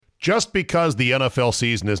Just because the NFL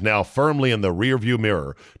season is now firmly in the rearview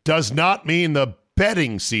mirror does not mean the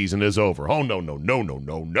betting season is over. Oh, no, no, no, no,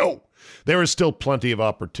 no, no. There is still plenty of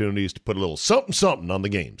opportunities to put a little something on the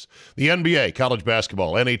games. The NBA, college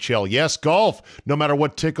basketball, NHL, yes, golf. No matter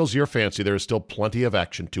what tickles your fancy, there is still plenty of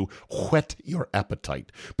action to whet your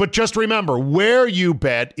appetite. But just remember, where you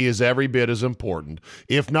bet is every bit as important,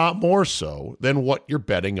 if not more so, than what you're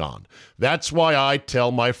betting on. That's why I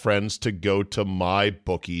tell my friends to go to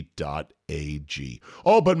mybookie.ag.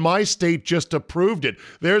 Oh, but my state just approved it.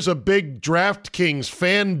 There's a big DraftKings,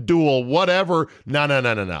 FanDuel, whatever.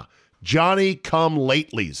 No. Johnny come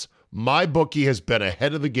latelys. MyBookie has been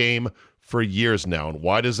ahead of the game for years now. And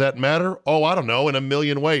why does that matter? Oh, I don't know, in a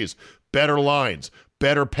million ways. Better lines,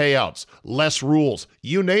 better payouts, less rules,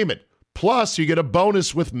 you name it. Plus, you get a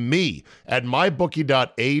bonus with me at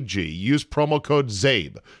mybookie.ag. Use promo code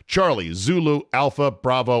ZABE, Charlie, Zulu, Alpha,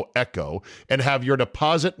 Bravo, Echo, and have your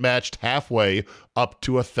deposit matched halfway up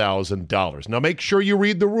to $1,000. Now, make sure you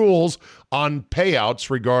read the rules on payouts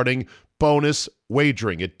regarding bonus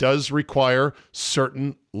wagering. It does require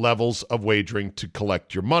certain levels of wagering to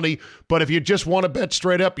collect your money, but if you just want to bet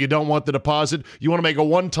straight up, you don't want the deposit, you want to make a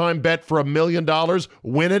one-time bet for $1 million,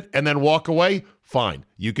 win it, and then walk away, fine.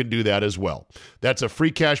 You can do that as well. That's a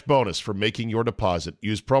free cash bonus for making your deposit.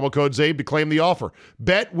 Use promo code ZABE to claim the offer.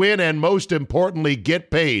 Bet, win, and most importantly,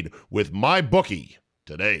 get paid with MyBookie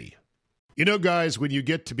today. You know, guys, when you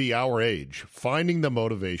get to be our age, finding the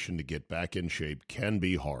motivation to get back in shape can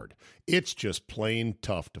be hard. It's just plain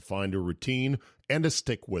tough to find a routine and to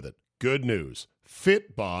stick with it. Good news.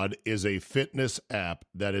 Fitbod is a fitness app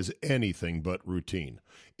that is anything but routine.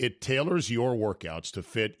 It tailors your workouts to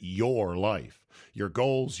fit your life, your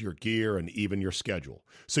goals, your gear, and even your schedule,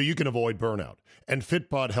 so you can avoid burnout. And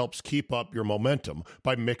Fitbod helps keep up your momentum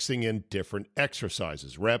by mixing in different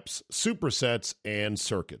exercises, reps, supersets, and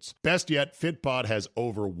circuits. Best yet, Fitbod has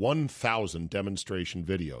over 1,000 demonstration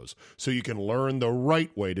videos, so you can learn the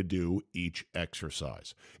right way to do each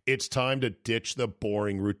exercise. It's time to ditch the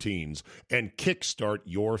boring routines and kickstart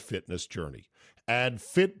your fitness journey. Add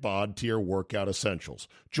Fitbod to your workout essentials.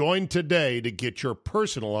 Join today to get your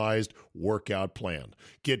personalized workout plan.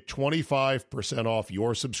 Get 25% off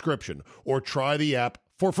your subscription or try the app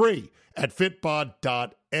for free at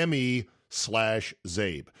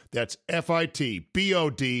fitbod.me/Zabe. That's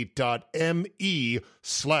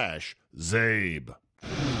fitbod.me/Zabe.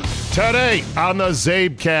 Today on the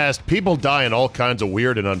Zabecast, people die in all kinds of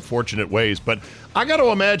weird and unfortunate ways, but I got to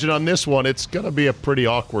imagine on this one, it's going to be a pretty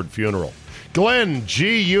awkward funeral. Glenn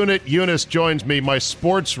G. Unit Eunice joins me, my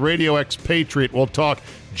sports radio expatriate. We'll talk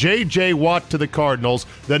J.J. Watt to the Cardinals,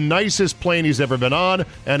 the nicest plane he's ever been on,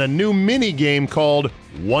 and a new mini game called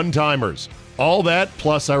One-Timers. All that,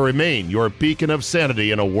 plus I remain your beacon of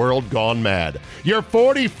sanity in a world gone mad. Your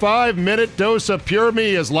 45-minute dose of pure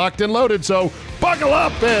me is locked and loaded, so buckle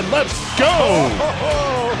up and let's go!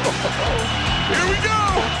 Here we go!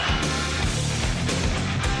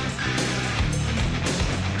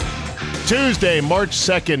 Tuesday, March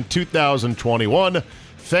 2nd, 2021.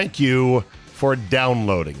 Thank you for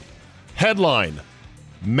downloading. Headline: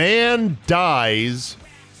 Man dies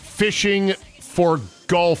fishing for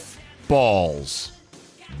golf balls.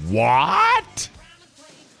 What?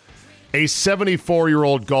 A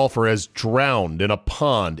 74-year-old golfer has drowned in a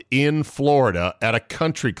pond in Florida at a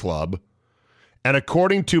country club, and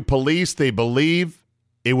according to police, they believe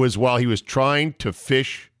it was while he was trying to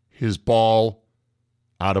fish his ball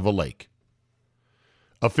out of a lake.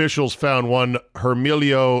 Officials found one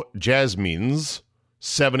Hermelio Jasmines,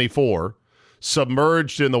 74,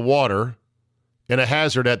 submerged in the water in a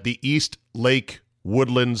hazard at the East Lake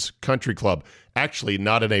Woodlands Country Club. Actually,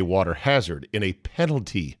 not in a water hazard, in a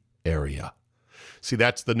penalty area. See,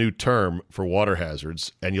 that's the new term for water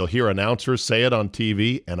hazards, and you'll hear announcers say it on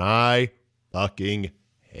TV, and I fucking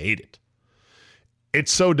hate it.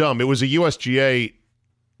 It's so dumb. It was a USGA,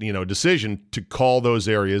 decision to call those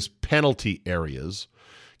areas penalty areas,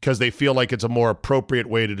 because they feel like it's a more appropriate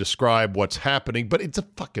way to describe what's happening, but it's a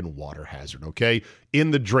fucking water hazard, okay? In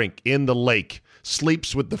the drink, in the lake,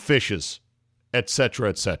 sleeps with the fishes, etc.,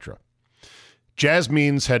 etc.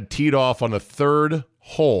 Jasmines had teed off on a third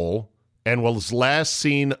hole and was last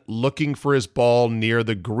seen looking for his ball near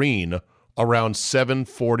the green around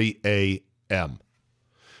 7:40 a.m.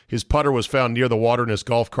 His putter was found near the water and his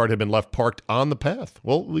golf cart had been left parked on the path.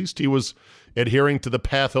 Well, at least he was adhering to the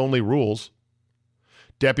path-only rules.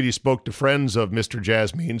 Deputies spoke to friends of Mr.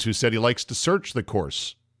 Jasmines, who said he likes to search the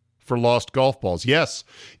course for lost golf balls. Yes,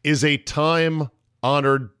 is a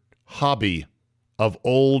time-honored hobby of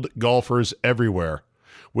old golfers everywhere,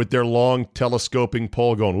 with their long telescoping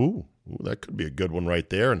pole going, ooh, Ooh, that could be a good one right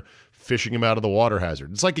there. And fishing him out of the water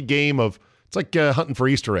hazard. It's like hunting for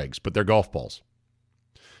Easter eggs, but they're golf balls.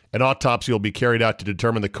 An autopsy will be carried out to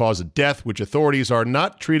determine the cause of death, which authorities are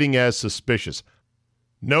not treating as suspicious.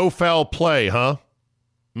 No foul play, huh?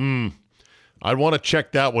 I'd want to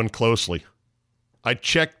check that one closely. I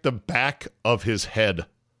checked the back of his head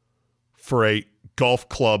for a golf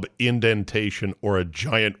club indentation or a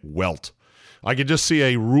giant welt. I could just see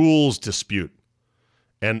a rules dispute.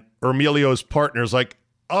 And Emilio's partner's like,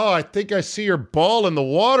 oh, I think I see your ball in the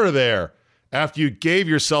water there. After you gave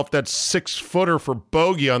yourself that 6-footer for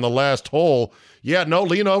bogey on the last hole. Yeah, no,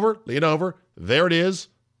 lean over. There it is.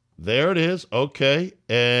 Okay.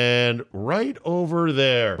 And right over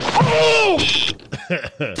there. Oh!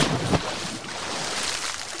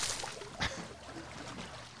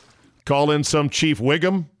 Call in some Chief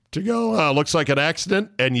Wiggum to go, looks like an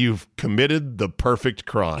accident, and you've committed the perfect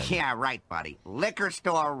crime. Yeah, right, buddy. Liquor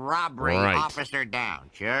store robbery, right. Officer down.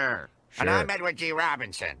 Sure. And I'm Edward G.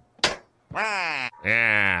 Robinson.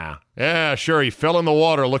 Yeah, sure. He fell in the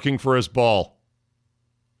water looking for his ball.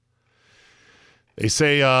 They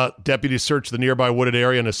say deputies searched the nearby wooded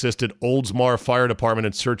area and assisted Oldsmar Fire Department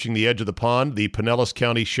in searching the edge of the pond. The Pinellas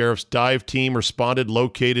County Sheriff's dive team responded,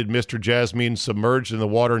 located Mr. Jasmine submerged in the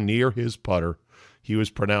water near his putter. He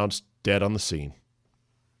was pronounced dead on the scene.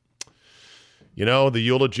 You know, the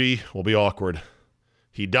eulogy will be awkward.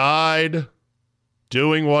 He died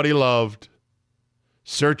doing what he loved,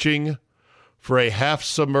 searching for a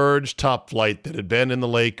half-submerged top flight that had been in the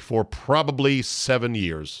lake for probably 7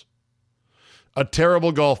 years. A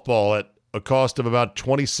terrible golf ball at a cost of about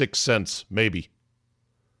 26 cents, maybe.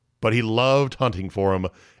 But he loved hunting for him,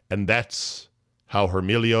 and that's how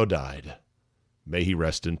Hermelio died. May he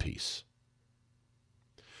rest in peace.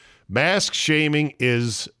 Mask shaming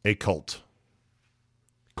is a cult.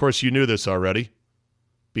 Of course, you knew this already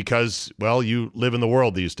because, well, you live in the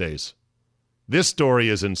world these days. This story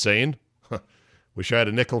is insane. Wish I had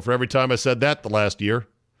a nickel for every time I said that the last year.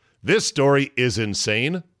 This story is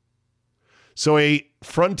insane. So a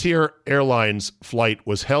Frontier Airlines flight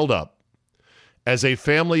was held up as a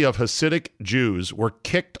family of Hasidic Jews were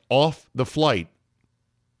kicked off the flight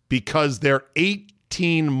because their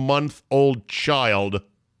 18-month-old child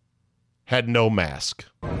had no mask.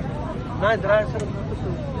 I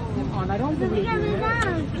don't believe you.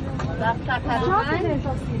 Oh,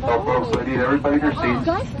 folks, I need everybody in their seats.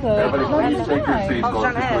 Everybody please take your seats.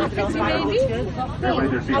 Everybody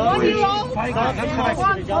their seats, please.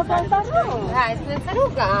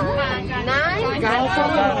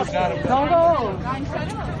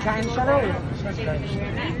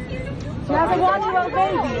 She has a 1-year-old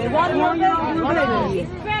baby. A 1-year-old baby.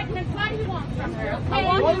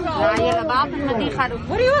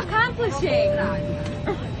 What are you accomplishing?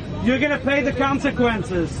 You're going to pay the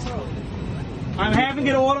consequences. I'm having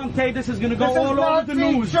it all on tape. This is going to go all over the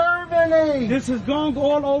news. Germany. This is going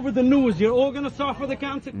all over the news. You're all going to suffer the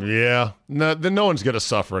consequences. Yeah, no one's going to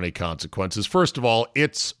suffer any consequences. First of all,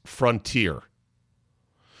 it's Frontier.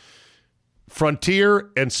 Frontier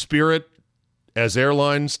and Spirit as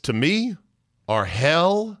airlines, to me, are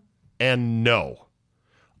hell and no.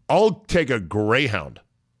 I'll take a Greyhound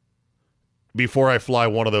before I fly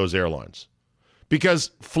one of those airlines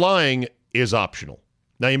because flying is optional.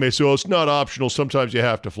 Now you may say, oh, it's not optional. Sometimes you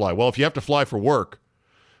have to fly. Well, if you have to fly for work,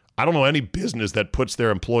 I don't know any business that puts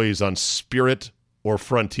their employees on Spirit or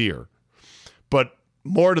Frontier. But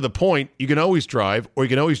more to the point, you can always drive, or you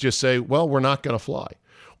can always just say, well, we're not going to fly.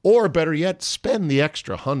 Or better yet, spend the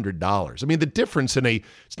extra $100. I mean, the difference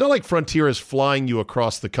it's not like Frontier is flying you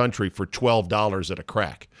across the country for $12 at a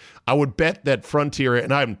crack. I would bet that Frontier,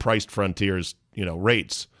 and I haven't priced Frontier's,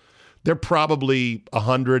 rates, they're probably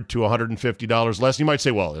 $100 to $150 less. You might say,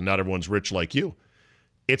 well, not everyone's rich like you.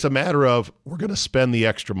 It's a matter of we're going to spend the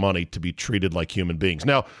extra money to be treated like human beings.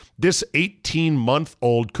 Now, this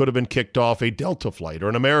 18-month-old could have been kicked off a Delta flight or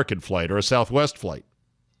an American flight or a Southwest flight.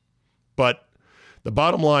 But the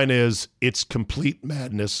bottom line is it's complete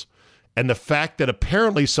madness. And the fact that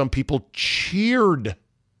apparently some people cheered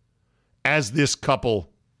as this couple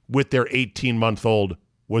with their 18-month-old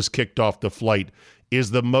was kicked off the flight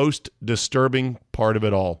is the most disturbing part of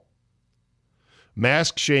it all.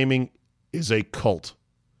 Mask shaming is a cult,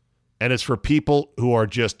 and it's for people who are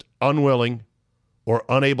just unwilling or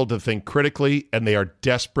unable to think critically, and they are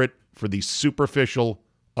desperate for the superficial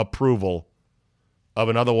approval of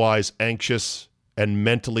an otherwise anxious and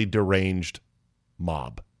mentally deranged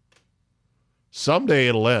mob. Someday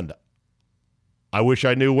it'll end. I wish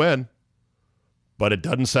I knew when, but it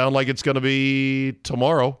doesn't sound like it's going to be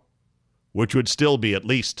tomorrow, which would still be at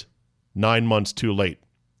least 9 months too late,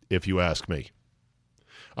 if you ask me.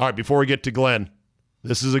 All right, before we get to Glenn,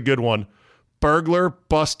 this is a good one. Burglar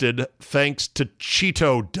busted thanks to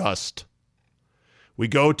Cheeto dust. We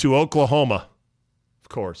go to Oklahoma, of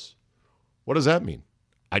course. What does that mean?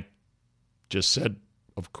 I just said,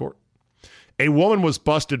 of course. A woman was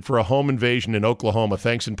busted for a home invasion in Oklahoma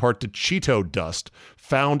thanks in part to Cheeto dust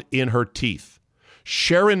found in her teeth.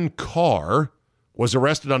 Sharon Carr was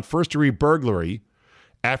arrested on first-degree burglary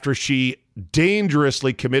after she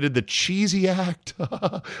dangerously committed the cheesy act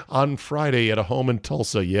on Friday at a home in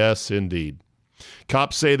Tulsa. Yes, indeed.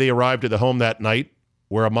 Cops say they arrived at the home that night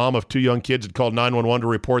where a mom of 2 young kids had called 911 to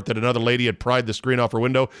report that another lady had pried the screen off her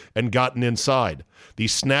window and gotten inside. The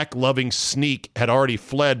snack-loving sneak had already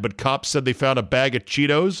fled, but cops said they found a bag of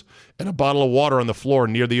Cheetos and a bottle of water on the floor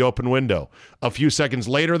near the open window. A few seconds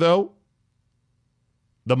later, though,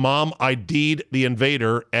 the mom ID'd the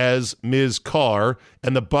invader as Ms. Carr,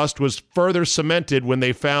 and the bust was further cemented when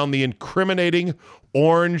they found the incriminating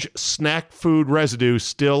orange snack food residue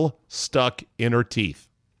still stuck in her teeth.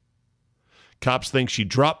 Cops think she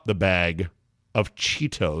dropped the bag of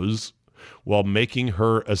Cheetos while making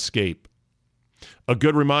her escape. A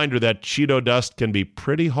good reminder that Cheeto dust can be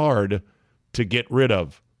pretty hard to get rid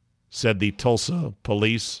of, said the Tulsa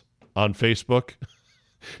police on Facebook.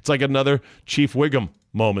 It's like another Chief Wiggum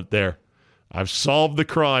moment there. I've solved the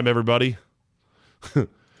crime, everybody.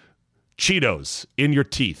 Cheetos in your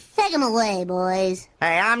teeth. Take them away, boys.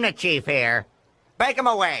 Hey, I'm the chief here. Bake them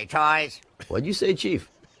away, toys. What'd you say, Chief?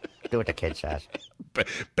 Do what the kid says.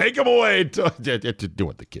 Bake them away. Do what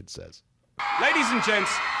the kid says. Ladies and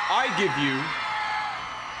gents, I give you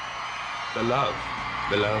the love.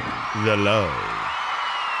 The love. The love.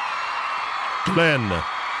 Glenn,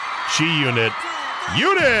 G-Unit,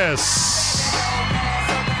 Eunice.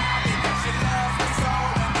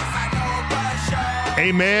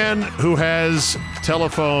 A man who has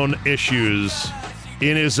telephone issues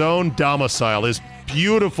in his own domicile, his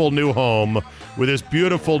beautiful new home with his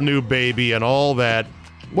beautiful new baby and all that.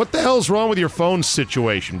 What the hell's wrong with your phone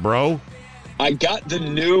situation, bro? I got the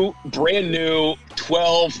brand new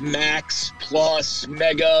 12 Max Plus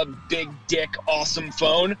Mega Big Dick Awesome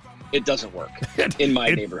phone. It doesn't work in my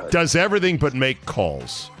neighborhood. It does everything but make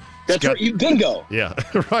calls. That's right. Bingo. Yeah,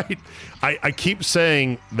 right. I keep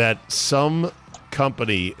saying that some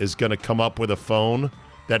company is going to come up with a phone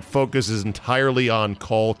that focuses entirely on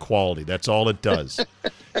call quality. That's all it does.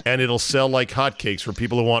 And it'll sell like hotcakes for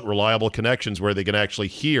people who want reliable connections where they can actually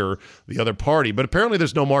hear the other party. But apparently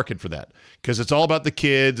there's no market for that because it's all about the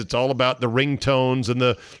kids. It's all about the ringtones and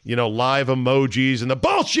the, live emojis and the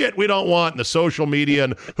bullshit we don't want and the social media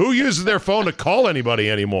and who uses their phone to call anybody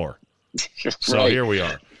anymore. Right. So here we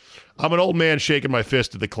are. I'm an old man shaking my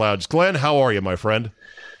fist at the clouds. Glenn, how are you, my friend?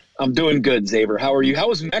 I'm doing good, Zaber. How are you? How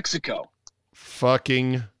was Mexico?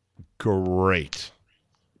 Fucking great.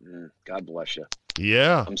 God bless you.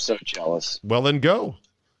 Yeah. I'm so jealous. Well, then go.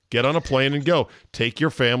 Get on a plane and go. Take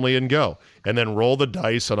your family and go. And then roll the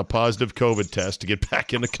dice on a positive COVID test to get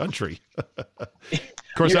back in the country. Of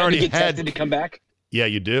course, you I already get had tested to come back? Yeah,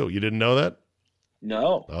 you do. You didn't know that?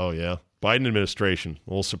 No. Oh, yeah. Biden administration. A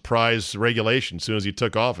little surprise regulation as soon as he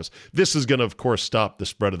took office. This is going to, of course, stop the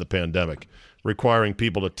spread of the pandemic, requiring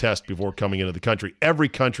people to test before coming into the country. Every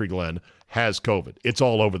country, Glenn, has COVID. It's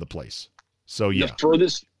all over the place. So, yeah.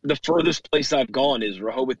 The furthest place I've gone is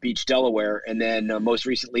Rehoboth Beach, Delaware, and then most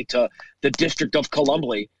recently to the District of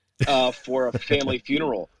Columbia for a family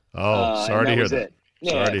funeral. Oh, sorry to hear that.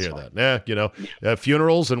 Sorry to hear that.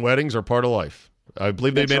 Funerals and weddings are part of life. I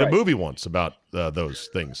believe they made a movie once about those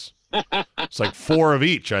things. It's like 4 of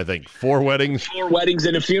each, I think. 4 weddings. 4 weddings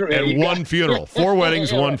and a funeral. And 1 funeral. 4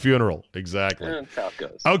 weddings, 1 funeral. Exactly. That's how it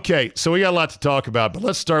goes. Okay, so we got a lot to talk about, but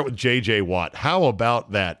let's start with J.J. Watt. How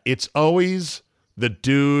about that? It's always the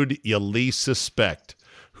dude you least suspect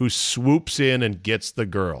who swoops in and gets the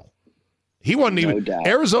girl. He wasn't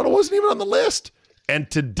Arizona wasn't even on the list. And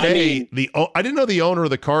today, I didn't know the owner of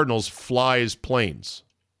the Cardinals flies planes.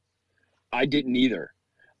 I didn't either.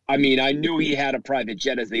 I mean, I knew he had a private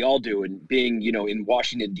jet, as they all do, and being, in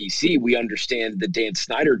Washington, D.C., we understand the Dan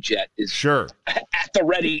Snyder jet is at the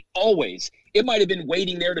ready always. It might have been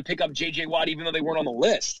waiting there to pick up J.J. Watt, even though they weren't on the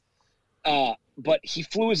list. But he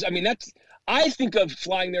flew I think of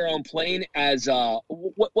flying their own plane as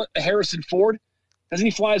what Harrison Ford. Doesn't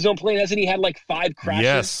he fly his own plane? Hasn't he had like 5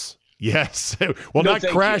 crashes? Yes. Well, not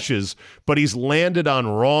crashes, but he's landed on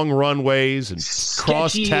wrong runways and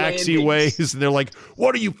cross taxiways. And they're like,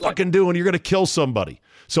 what are you fucking doing? You're going to kill somebody.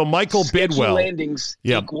 So Michael Bidwell.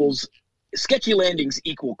 Sketchy landings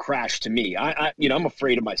equal crash to me. I'm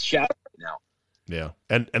afraid of my shadow now. Yeah.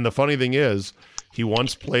 And the funny thing is, he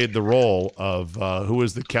once played the role of who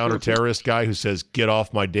was the counter-terrorist guy who says, "Get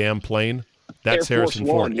off my damn plane." That's Harrison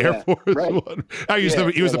Ford. Yeah. Air Force One.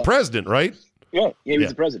 He was the president, right? Yeah, he was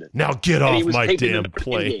the president. Now get off my damn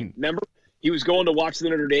plane. Remember? He was going to watch the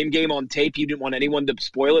Notre Dame game on tape. He didn't want anyone to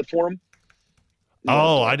spoil it for him.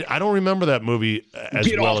 I don't remember that movie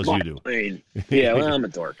as well as you do. Plane. Yeah, well, I'm a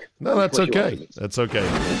dork. No, that's okay. That's okay.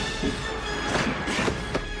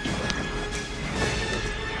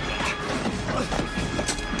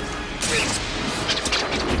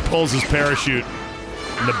 He pulls his parachute,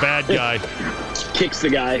 and the bad guy kicks the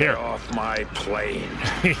guy. Get off my plane.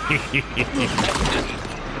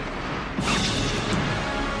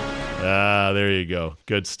 There you go.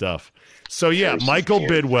 Good stuff. So, yeah, Michael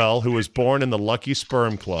Bidwell, who was born in the Lucky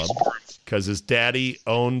Sperm Club because his daddy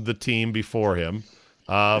owned the team before him,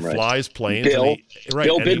 flies planes. Bill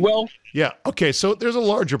Bidwell? Yeah. Okay, so there's a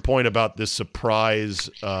larger point about this surprise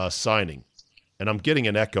signing. And I'm getting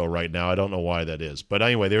an echo right now. I don't know why that is. But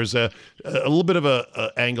anyway, there's a little bit of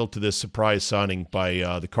a angle to this surprise signing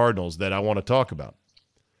by the Cardinals that I want to talk about.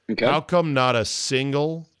 Okay. How come not a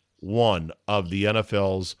single one of the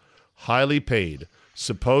NFL's highly paid,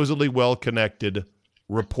 supposedly well-connected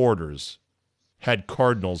reporters had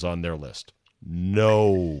Cardinals on their list?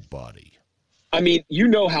 Nobody. I mean, you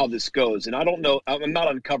know how this goes, and I don't know. I'm not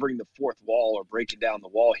uncovering the fourth wall or breaking down the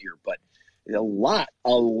wall here, but a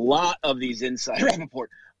lot of these inside report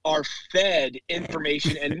are fed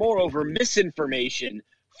information and, moreover, misinformation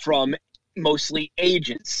from mostly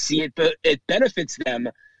agents. See, it benefits them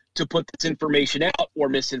to put this information out or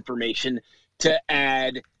misinformation to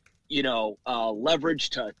add leverage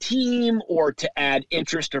to a team or to add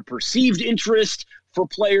interest or perceived interest for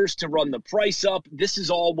players to run the price up. This is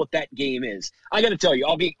all what that game is. I got to tell you,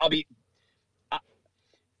 I'll be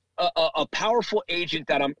a powerful agent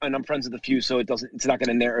that I'm friends with a few, so it's not going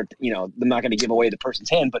to narrow, I'm not going to give away the person's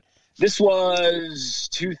hand, but this was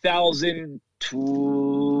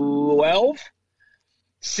 2012,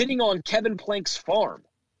 sitting on Kevin Plank's farm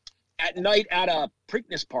at night at a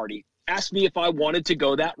Preakness party, asked me if I wanted to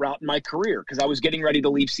go that route in my career because I was getting ready to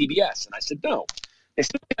leave CBS. And I said, no. They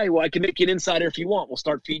said, okay, well, I can make you an insider if you want. We'll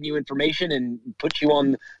start feeding you information and put you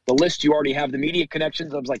on the list. You already have the media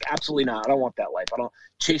connections. I was like, absolutely not. I don't want that life. I don't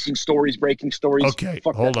chasing stories, breaking stories. Okay,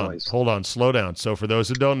 hold on, slow down. So for those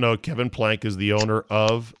who don't know, Kevin Plank is the owner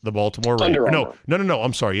of the Baltimore Ravens. No,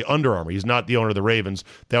 I'm sorry, Under Armour. He's not the owner of the Ravens.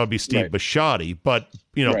 That would be Steve Bisciotti. But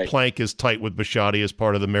Plank is tight with Bisciotti as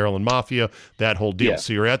part of the Maryland Mafia. That whole deal. Yeah.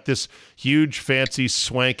 So you're at this huge, fancy,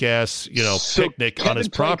 swank ass, picnic Kevin on his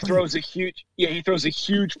Plank property. He throws a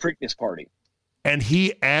huge Preakness party. And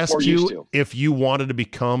he asked you if you wanted to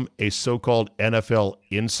become a so-called NFL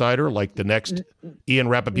insider, like the next Ian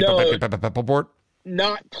Rappaport?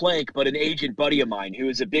 Not Plank, but an agent buddy of mine who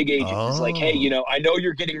is a big agent. He's like, hey, I know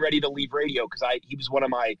you're getting ready to leave radio because he was one of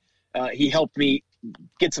my he helped me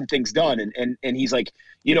get some things done. And he's like,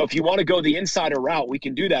 if you want to go the insider route, we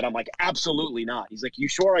can do that. I'm like, absolutely not. He's like, you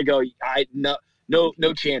sure? I go, no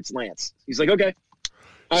chance, Lance. He's like, okay.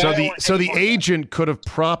 So the agent could have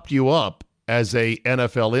propped you up as a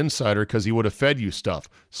NFL insider because he would have fed you stuff.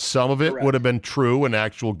 Some of it would have been true and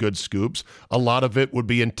actual good scoops. A lot of it would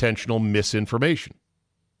be intentional misinformation.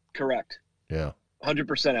 Correct. Yeah.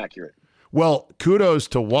 100% accurate. Well, kudos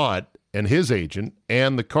to Watt and his agent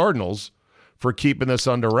and the Cardinals for keeping this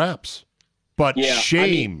under wraps. But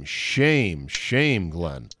shame,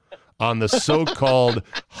 Glenn, on the so-called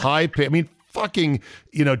high pay. I mean, fucking,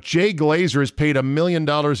 Jay Glazer is paid $1 million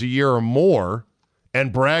a year or more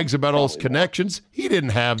and brags about all his connections. He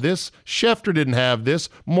didn't have this. Schefter didn't have this.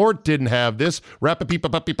 Mort didn't have this.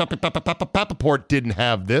 Rappaport didn't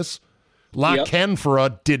have this. La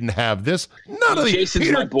Canfora didn't have this. None of these.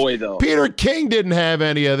 Jason's my boy, though. Peter King didn't have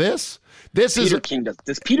any of this. Peter King does.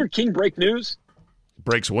 Does Peter King break news?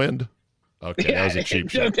 Breaks wind. Okay, that was a cheap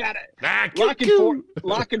shot.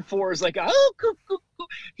 Lock and four is like,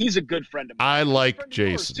 he's a good friend of mine. I like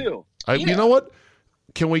Jason. Too. You know what?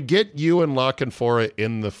 Can we get you and Lock and Fora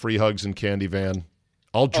in the free hugs and candy van?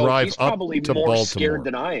 I'll drive he's up probably to more Baltimore. Scared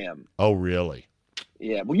than I am. Oh, really?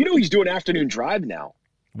 Yeah. Well, he's doing afternoon drive now.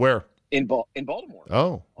 Where? In Baltimore.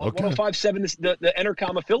 Oh, okay. On 105.7, the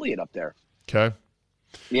Entercom affiliate up there. Okay.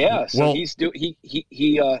 Yeah. So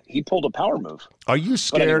he pulled a power move. Are you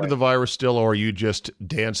scared of the virus still, or are you just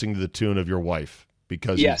dancing to the tune of your wife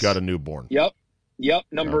because you've got a newborn? Yep.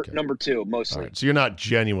 Number two, mostly. Right. So you're not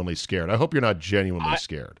genuinely scared. I hope you're not genuinely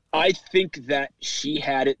scared. I think that she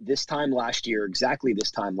had it exactly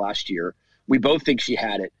this time last year. We both think she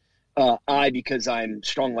had it. Because I'm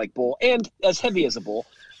strong like bull and as heavy as a bull,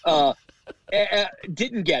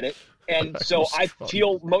 didn't get it. And so I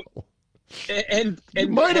feel And you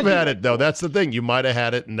might have had it, though. That's the thing. You might have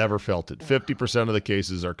had it and never felt it. 50% of the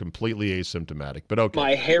cases are completely asymptomatic, but okay.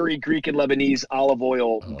 My hairy Greek and Lebanese olive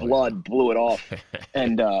oil blood blew it off,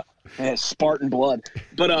 and Spartan blood.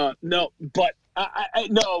 But no,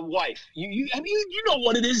 wife. You know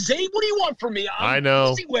what it is, Zabe. What do you want from me? I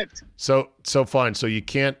know. Whipped. So fine. So you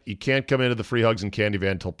can't come into the free hugs and candy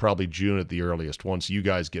van until probably June at the earliest. Once you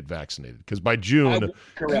guys get vaccinated, because by June,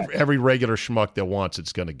 every regular schmuck that wants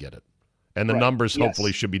it's going to get it. And the numbers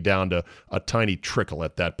hopefully should be down to a tiny trickle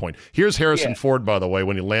at that point. Here's Harrison Ford, by the way,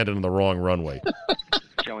 when he landed on the wrong runway.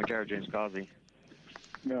 Showing care of James Causey.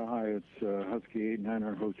 Yeah, hi, it's Husky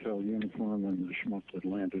 89er Hotel uniform and the schmuck that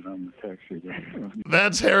landed on the taxi.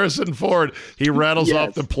 That's Harrison Ford. He rattles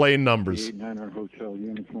off the plane numbers. 89er Hotel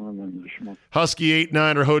uniform and the schmuck. Husky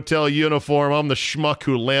 89er Hotel uniform. I'm the schmuck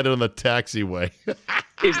who landed on the taxiway.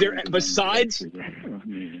 Is there, besides...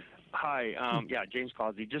 Hi, James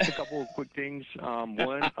Causey. Just a couple of quick things.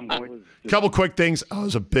 One, I'm going. Couple quick things. I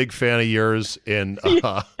was a big fan of yours in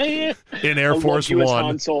Air Force One.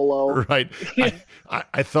 Han Solo. Right.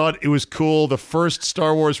 I thought it was cool. The first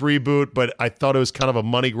Star Wars reboot, but I thought it was kind of a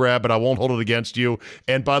money grab. But I won't hold it against you.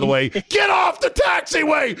 And by the way, get off the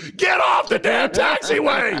taxiway! Get off the damn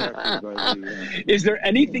taxiway! Is there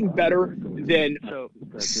anything better than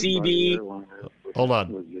CB? Hold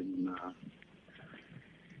on.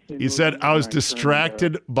 He said, I was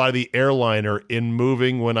distracted by the airliner in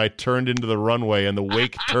moving when I turned into the runway and the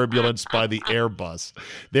wake turbulence by the Airbus.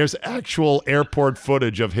 There's actual airport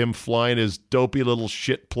footage of him flying his dopey little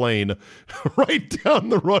shit plane right down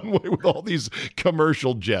the runway with all these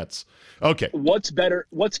commercial jets. Okay. What's better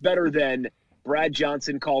than Brad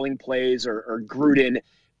Johnson calling plays or Gruden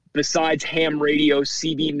besides ham radio,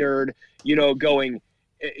 CB nerd, going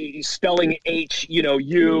spelling H,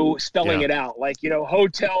 you spelling it out like,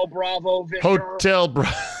 Hotel Bravo Victor.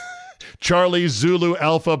 Charlie Zulu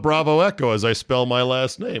Alpha Bravo Echo, as I spell my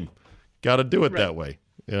last name. Got to do it that way,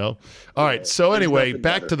 All right. So anyway,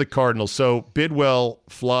 back to the Cardinals. So Bidwell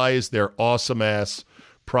flies their awesome ass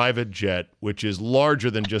private jet, which is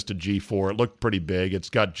larger than just a G4. It looked pretty big.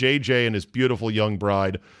 It's got JJ and his beautiful young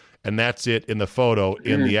bride, and that's it in the photo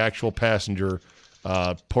in the actual passenger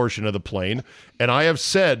portion of the plane. And I have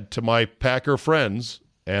said to my Packer friends,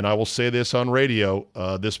 and I will say this on radio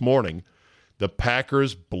this morning, the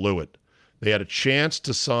Packers blew it. They had a chance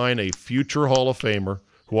to sign a future Hall of Famer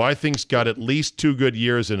who I think's got at least 2 good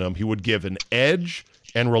years in him. He would give an edge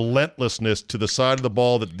and relentlessness to the side of the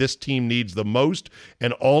ball that this team needs the most,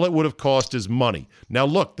 and all it would have cost is money. Now,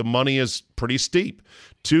 look, the money is pretty steep.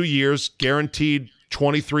 2 years, guaranteed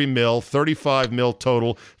 $23 million, $35 million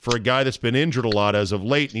total for a guy that's been injured a lot as of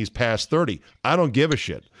late, and he's past 30. I don't give a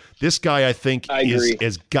shit. This guy, I think,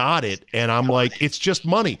 has got it, and I'm like, it's just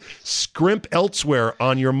money. Scrimp elsewhere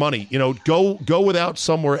on your money. Go without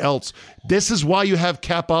somewhere else. This is why you have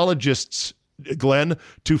capologists, Glenn,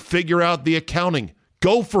 to figure out the accounting.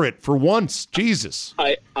 Go for it for once. Jesus.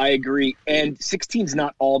 I agree. And 16's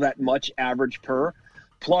not all that much average per.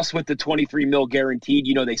 Plus, with the $23 million guaranteed,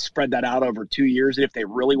 they spread that out over 2 years. And if they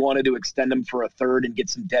really wanted to extend them for a third and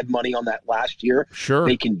get some dead money on that last year,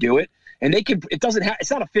 they can do it. And they can.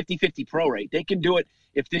 It's not a 50-50 prorate. They can do it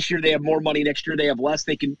if this year they have more money, next year they have less.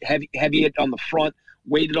 They can heavy it on the front,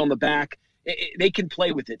 weight it on the back. They can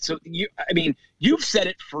play with it. So you've said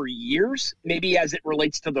it for years. Maybe as it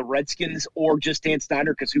relates to the Redskins or just Dan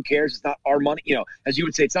Snyder, because who cares? It's not our money. As you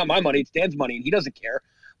would say, it's not my money. It's Dan's money, and he doesn't care.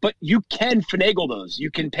 But you can finagle those. You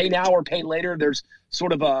can pay now or pay later. There's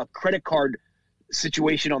sort of a credit card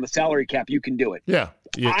situation on the salary cap. You can do it. Yeah.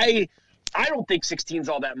 I don't think 16 is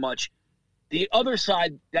all that much. The other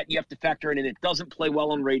side that you have to factor in, and it doesn't play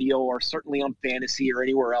well on radio or certainly on fantasy or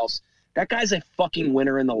anywhere else, that guy's a fucking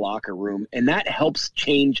winner in the locker room, and that helps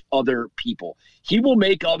change other people. He will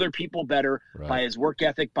make other people better by his work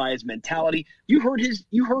ethic, by his mentality. You heard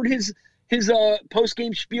his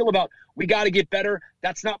post-game spiel about we got to get better.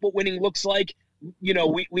 That's not what winning looks like. We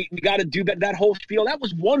got to do that whole spiel. That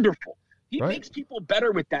was wonderful. He makes people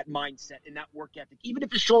better with that mindset and that work ethic, even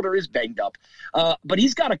if his shoulder is banged up. But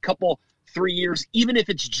he's got a couple 3 years, even if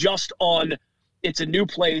it's just on it's a new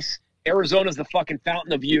place. Arizona's the fucking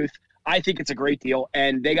fountain of youth. I think it's a great deal,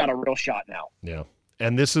 and they got a real shot now. Yeah,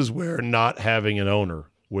 and this is where not having an owner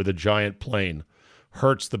with a giant plane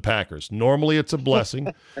hurts the Packers. Normally it's a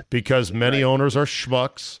blessing because many owners are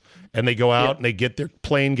schmucks, and they go out and they get their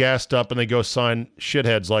plane gassed up and they go sign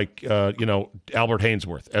shitheads like Albert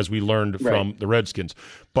Hainsworth, as we learned from the Redskins.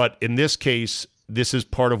 But in this case, this is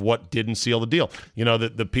part of what didn't seal the deal. You know,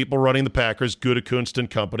 the people running the Packers, Gutekunst and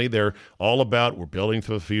company, they're all about, we're building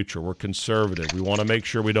for the future. We're conservative. We want to make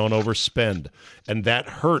sure we don't overspend. And that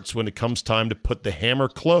hurts when it comes time to put the hammer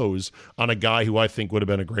close on a guy who I think would have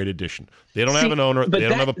been a great addition. They don't have an owner. They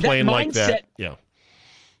don't have a plan like that. Yeah.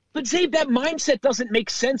 But Zabe, that mindset doesn't make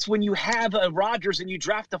sense when you have a Rodgers and you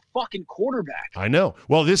draft a fucking quarterback. I know.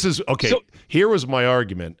 Well, this is okay. So, here was my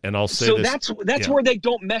argument, and I'll say this. So that's where they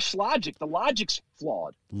don't mesh logic. The logic's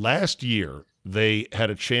flawed. Last year, they had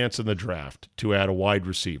a chance in the draft to add a wide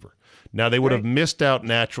receiver. Now, they would have missed out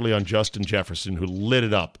naturally on Justin Jefferson, who lit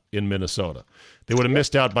it up in Minnesota. They would have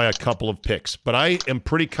missed out by a couple of picks. But I am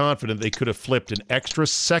pretty confident they could have flipped an extra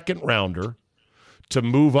second-rounder to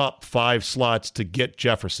move up 5 slots to get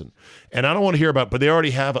Jefferson. And I don't want to hear about it, but they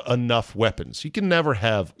already have enough weapons. You can never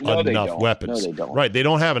have enough weapons. No, they don't. Right, they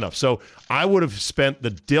don't have enough. So I would have spent the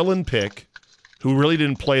Dillon pick, who really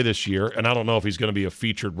didn't play this year, and I don't know if he's going to be a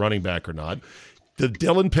featured running back or not. The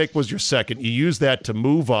Dillon pick was your second. You use that to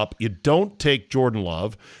move up. You don't take Jordan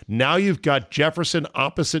Love. Now you've got Jefferson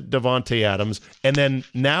opposite Devontae Adams, and then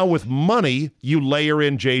now with money, you layer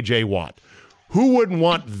in J.J. Watt. Who wouldn't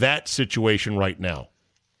want that situation right now?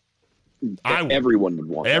 Everyone would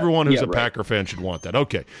want that. Everyone who's a Packer fan should want that.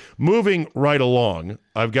 Okay, moving right along,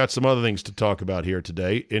 I've got some other things to talk about here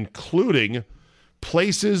today, including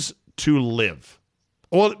places to live.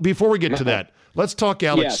 Well, before we get to that, let's talk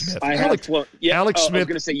Alex Smith. Alex Smith. I was going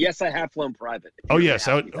to say, yes, I have flown private. Oh, yes.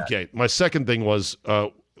 Okay. My second thing was,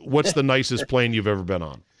 what's the nicest plane you've ever been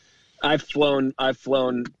on? I've flown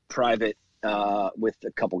private with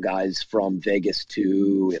a couple guys from Vegas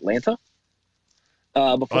to Atlanta.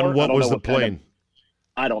 Before. On what was the plane?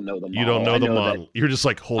 I don't know the model. You don't know the model. You're just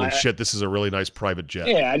like, holy shit, this is a really nice private jet.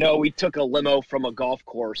 Yeah, I know. We took a limo from a golf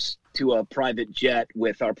course to a private jet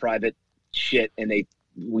with our private shit, and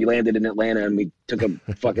we landed in Atlanta, and we took a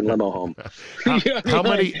fucking limo home. How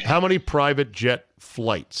many private jet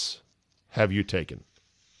flights have you taken?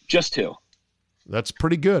 Just 2. That's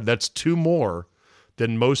pretty good. That's 2 more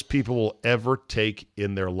than most people will ever take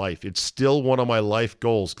in their life. It's still one of my life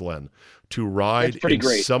goals, Glenn, to ride in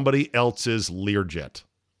somebody else's Learjet.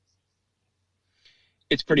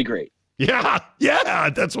 It's pretty great. Yeah,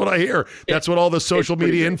 that's what I hear. That's what all the social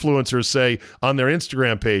media influencers say on their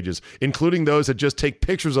Instagram pages, including those that just take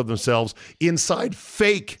pictures of themselves inside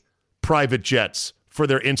fake private jets for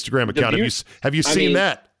their Instagram account. Have you seen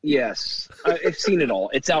that? Yes, I've seen it all.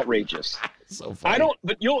 It's outrageous. So funny. I don't,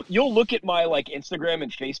 but you'll look at my Instagram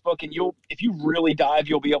and Facebook, and if you really dive,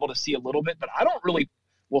 you'll be able to see a little bit. But I don't really.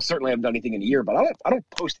 Well, certainly I haven't done anything in a year, but I don't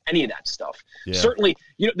post any of that stuff. Yeah. Certainly,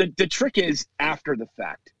 the trick is after the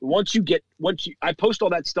fact. I post all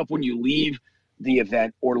that stuff when you leave the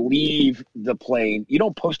event or leave the plane. You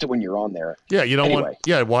don't post it when you're on there. Yeah, you don't want.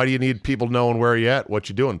 Yeah, why do you need people knowing where you're at, what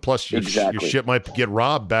you're doing? Plus, your shit might get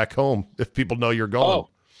robbed back home if people know you're going.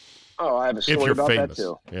 Oh, I have a story about that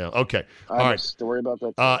too. Yeah. Okay. I have a story about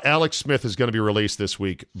that too. Alex Smith is going to be released this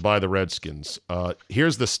week by the Redskins.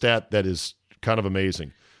 Here's the stat that is kind of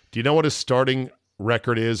amazing. Do you know what his starting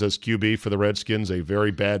record is as QB for the Redskins? A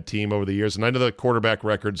very bad team over the years. And I know that quarterback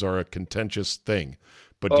records are a contentious thing.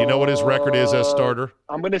 But do you know what his record is as starter?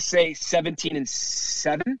 I'm going to say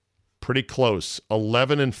 17-7. Pretty close.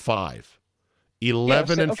 11-5.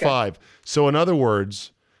 11-5. So in other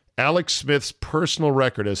words, Alex Smith's personal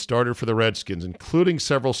record as starter for the Redskins, including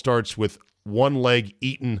several starts with one leg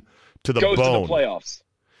eaten to the bone. Goes to the playoffs.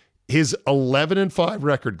 His 11-5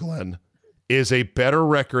 record, Glenn, is a better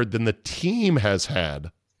record than the team has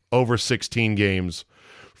had over 16 games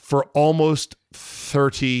for almost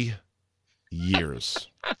 30 years.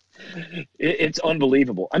 It's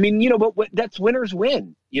unbelievable. I mean, but that's winners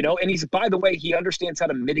win, and by the way, he understands how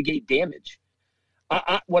to mitigate damage.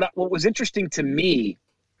 What was interesting to me,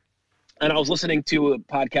 and I was listening to a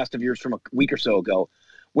podcast of yours from a week or so ago,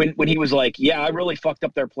 when he was like, yeah, I really fucked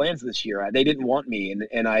up their plans this year. They didn't want me,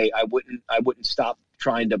 and I wouldn't stop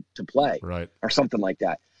trying to play, right, or something like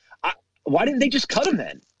that. Why didn't they just cut him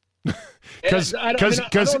then? Because I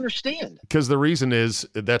don't understand. Because the reason is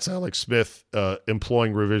that's Alex Smith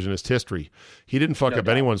employing revisionist history. He didn't fuck up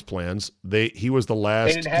anyone's plans. He was the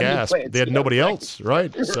last gasp. They had nobody else,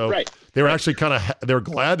 right? So they were actually they were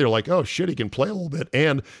glad. They're like, oh shit, he can play a little bit,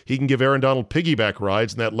 and he can give Aaron Donald piggyback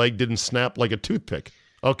rides, and that leg didn't snap like a toothpick.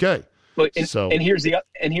 Okay, and here's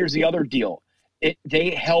the other deal.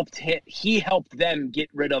 He helped them get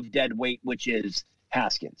rid of dead weight, which is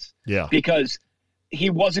Haskins. Yeah. Because he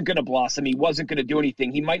wasn't going to blossom. He wasn't going to do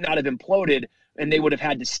anything. He might not have imploded, and they would have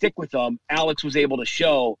had to stick with him. Alex was able to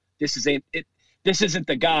show this isn't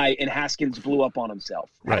the guy, and Haskins blew up on himself.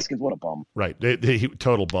 Right. Haskins, what a bum. Right.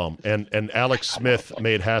 Total bum. And Alex Smith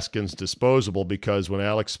made Haskins disposable because when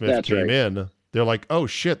Alex Smith came in, they're like, oh,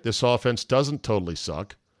 shit, this offense doesn't totally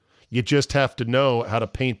suck. You just have to know how to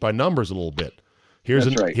paint by numbers a little bit. Here's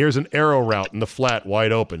an arrow route in the flat,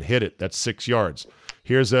 wide open. Hit it. That's 6 yards.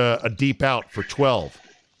 Here's a deep out for 12.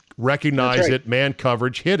 Recognize it, man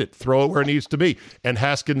coverage, hit it, throw it where it needs to be. And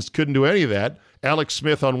Haskins couldn't do any of that. Alex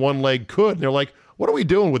Smith on one leg could. And they're like, what are we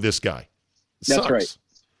doing with this guy? That's right.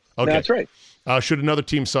 Okay. That's right. Should another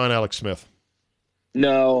team sign Alex Smith?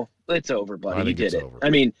 No, it's over, buddy. You did it. Over.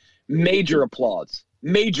 I mean, major applause.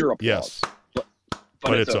 Major applause. Yes.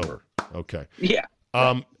 But it's over. Okay. Yeah.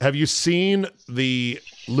 Have you seen the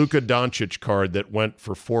Luka Doncic card that went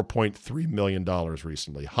for $4.3 million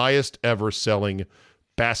recently? Highest ever selling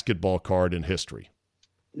basketball card in history.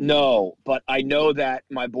 No, but I know that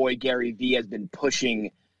my boy Gary Vee has been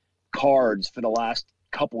pushing cards for the last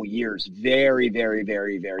couple years. Very, very,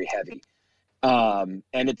 very, very heavy. And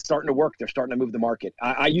it's starting to work. They're starting to move the market.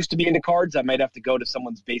 I used to be into cards. I might have to go to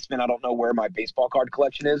someone's basement. I don't know where my baseball card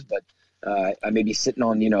collection is, but I may be sitting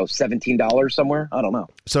on, $17 somewhere. I don't know.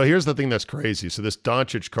 So here's the thing that's crazy. So this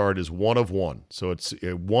Doncic card is one of one. So it's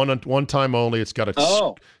one time only. It's got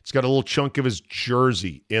a little chunk of his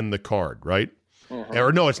jersey in the card, right?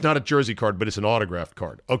 Or no, it's not a jersey card, but it's an autographed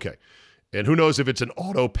card. Okay. And who knows if it's an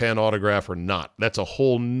auto pen autograph or not. That's a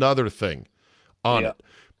whole nother thing on it.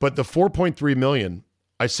 But the $4.3 million,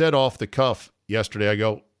 I said off the cuff yesterday, I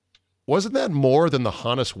go, wasn't that more than the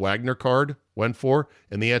Honus Wagner card went for?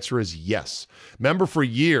 And the answer is yes. Remember for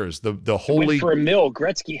years, the whole league. For $1 million,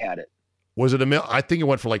 Gretzky had it. Was it $1 million? I think it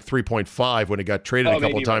went for like 3.5 when it got traded a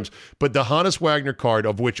couple of times. Right. But the Honus Wagner card,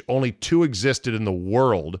 of which only 2 existed in the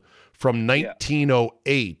world from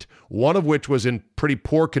 1908, one of which was in pretty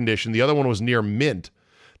poor condition, the other one was near mint.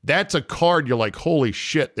 That's a card you're like, holy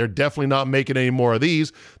shit, they're definitely not making any more of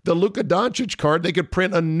these. The Luka Doncic card, they could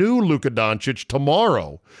print a new Luka Doncic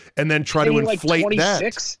tomorrow and then try to inflate like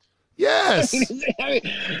that. Yes.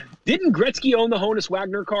 Didn't Gretzky own the Honus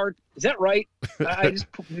Wagner card? Is that right? I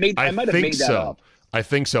might have made that up. I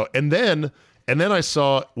think so. And then I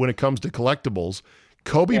saw, when it comes to collectibles,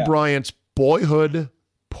 Kobe Bryant's boyhood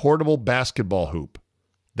portable basketball hoop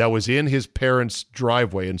that was in his parents'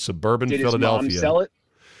 driveway in suburban Philadelphia. Did his mom sell it?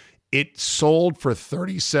 It sold for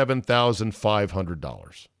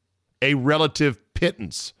 $37,500, a relative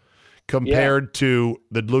pittance compared to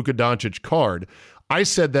the Luka Doncic card. I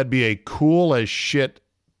said that'd be a cool as shit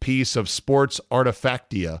piece of sports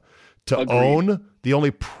artifactia to own. The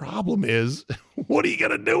only problem is, what are you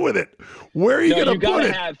going to do with it? Where are you going to put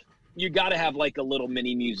it? You got to have like a little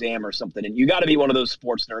mini museum or something, and you got to be one of those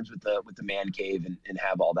sports nerds with the man cave and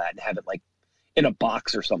have all that and have it like in a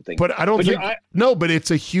box or something. But I don't think but it's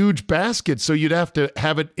a huge basket, so you'd have to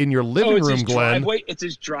have it in your living room, Glenn. It's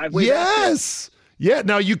his driveway. Yes. Basket. Yeah.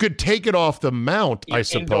 Now you could take it off the mount, I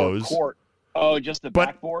suppose. Court. Oh, just the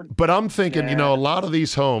backboard. But I'm thinking, a lot of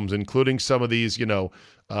these homes, including some of these, little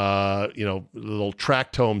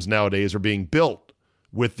tract homes nowadays, are being built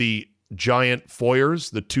with the giant foyers,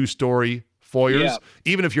 the 2-story foyers. Yeah.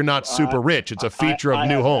 Even if you're not super rich, it's a feature of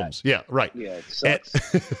new homes. That. Yeah, right. Yeah, it sucks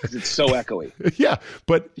because it's so echoey. Yeah,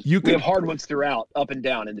 but we have hardwoods throughout, up and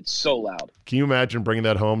down, and it's so loud. Can you imagine bringing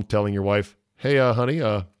that home, telling your wife, "Hey, honey,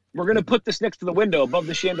 we're going to put this next to the window above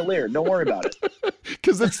the chandelier. Don't worry about it."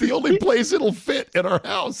 Because that's the only place it'll fit in our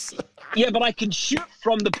house. Yeah, but I can shoot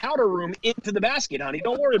from the powder room into the basket, honey.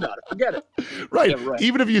 Don't worry about it. Forget it. Right. Yeah, right.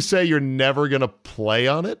 Even if you say you're never going to play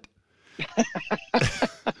on it,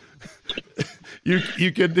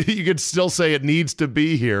 you could still say it needs to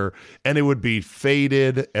be here, and it would be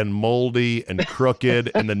faded and moldy and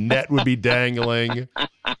crooked, and the net would be dangling.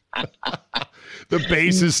 The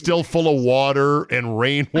base is still full of water and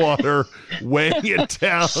rainwater weighing it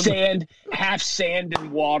down. Half sand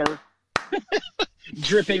and water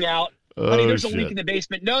dripping out. Honey, there's a leak in the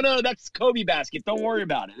basement. No, that's Kobe basket. Don't worry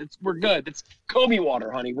about it. We're good. It's Kobe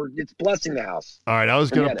water, honey. It's blessing the house. All right, I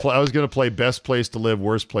was gonna play best place to live,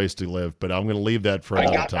 worst place to live, but I'm gonna leave that for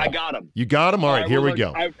another time. I got him. You got him. All right, here we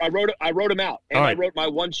go. I wrote him out, and I wrote my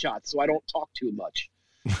one shot, so I don't talk too much.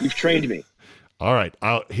 You've trained me. All right,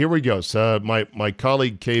 here we go. So my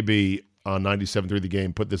colleague KB on 97.3 The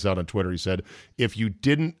Game put this out on Twitter. He said, if you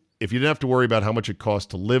didn't have to worry about how much it costs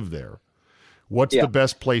to live there, what's the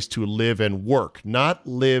best place to live and work? Not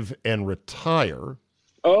live and retire.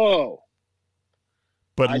 Oh.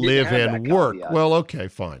 But live and work. Well, okay,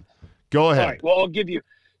 fine. Go ahead. All right, well, I'll give you.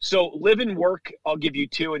 So live and work, I'll give you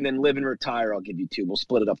 2, and then live and retire, I'll give you 2. We'll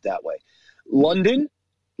split it up that way. London,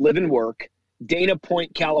 live and work. Dana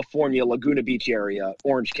Point, California, Laguna Beach area,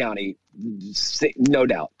 Orange County, no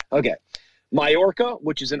doubt. Okay. Mallorca,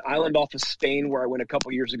 which is an island off of Spain where I went a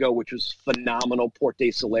couple years ago, which was phenomenal.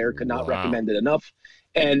 Porte Soler, could not recommend it enough.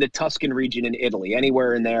 And the Tuscan region in Italy.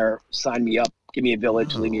 Anywhere in there, sign me up. Give me a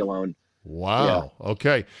village, leave me alone. Wow. Yeah.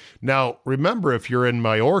 Okay. Now, remember, if you're in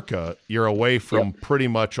Mallorca, you're away from pretty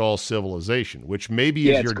much all civilization, which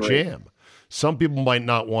maybe is your jam. Some people might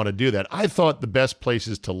not want to do that. I thought the best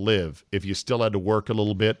places to live, if you still had to work a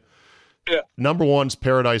little bit, number one's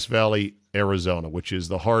Paradise Valley, Arizona, which is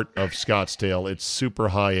the heart of Scottsdale. It's super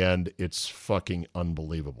high-end. It's fucking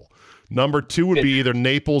unbelievable. Number two would be either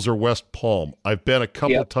Naples or West Palm. I've been a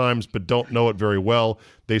couple times, but don't know it very well.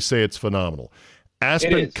 They say it's phenomenal.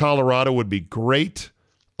 Aspen, Colorado would be great,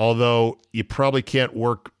 although you probably can't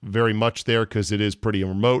work very much there because it is pretty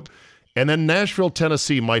remote. And then Nashville,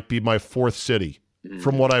 Tennessee might be my fourth city,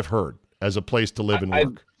 from what I've heard, as a place to live and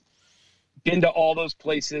work. I've been to all those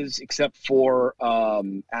places except for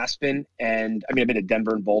Aspen. And I mean, I've been to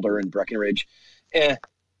Denver and Boulder and Breckenridge. All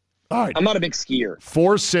right. I'm not a big skier.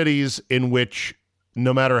 4 cities in which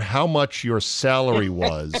no matter how much your salary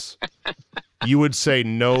was, you would say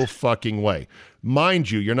no fucking way. Mind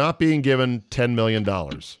you, you're not being given $10 million.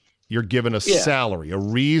 You're given a salary, a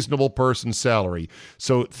reasonable person's salary.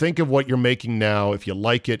 So think of what you're making now. If you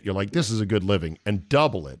like it, you're like, this is a good living, and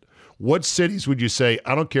double it. What cities would you say,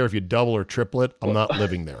 I don't care if you double or triple it, I'm not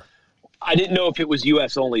living there? I didn't know if it was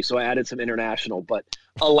U.S. only, so I added some international, but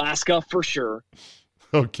Alaska for sure.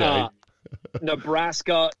 Okay.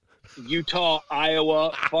 Nebraska, Utah,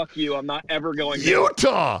 Iowa. Fuck you. I'm not ever going there.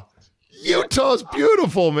 Utah. Utah's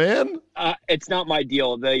beautiful, man. It's not my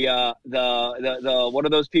deal. The what are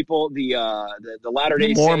those people? The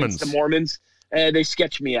Latter-day Mormons. Saints, the Mormons. They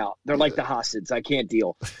sketch me out. They're like the Hasids. I can't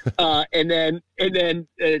deal. And then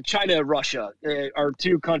China, Russia are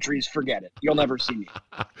 2 countries. Forget it. You'll never see me.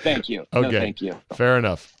 Thank you. Okay. No, thank you. Fair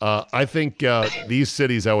enough. I think these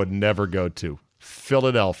cities I would never go to.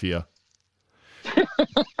 Philadelphia,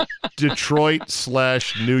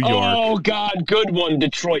 Detroit/New York. Oh, God. Good one,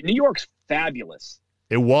 Detroit. New York's fabulous.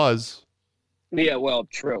 It was. Yeah, well,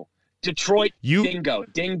 true. Detroit, dingo,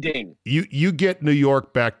 ding, ding. You get New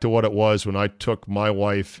York back to what it was when I took my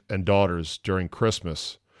wife and daughters during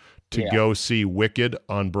Christmas to go see Wicked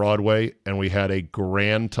on Broadway, and we had a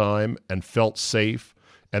grand time and felt safe,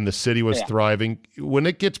 and the city was thriving. When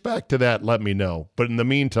it gets back to that, let me know. But in the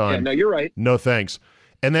meantime, no, you're right. No thanks.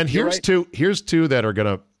 And then here's two that are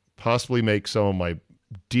going to possibly make some of my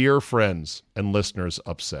dear friends and listeners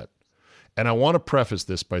upset. And I want to preface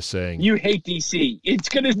this by saying... You hate D.C. It's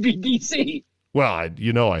going to be D.C. Well, I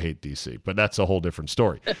hate D.C., but that's a whole different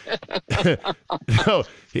story. No,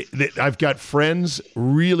 I've got friends,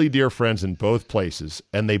 really dear friends in both places,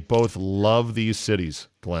 and they both love these cities,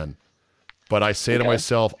 Glenn. But I say to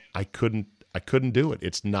myself, I couldn't do it.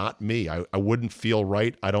 It's not me. I wouldn't feel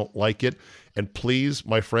right. I don't like it. And please,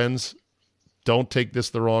 my friends, don't take this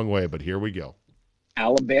the wrong way, but here we go.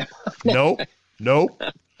 Alabama. Nope.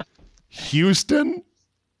 Houston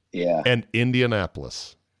and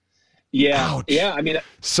Indianapolis. Yeah. Ouch. Yeah. I mean,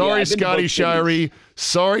 sorry, Scotty Shirey.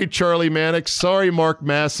 Sorry, Charlie Mannix. Sorry, Mark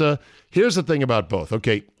Massa. Here's the thing about both.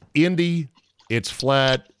 Okay, Indy, it's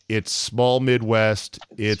flat. It's small Midwest.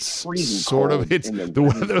 It's sort of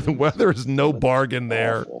the weather is no bargain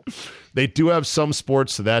there. They do have some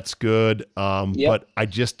sports, so that's good. But I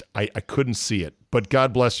couldn't see it. But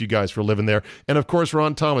God bless you guys for living there. And of course,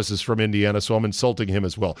 Ron Thomas is from Indiana, so I'm insulting him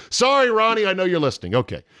as well. Sorry, Ronnie, I know you're listening.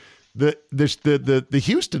 Okay. The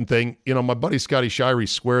Houston thing, my buddy Scotty Shirey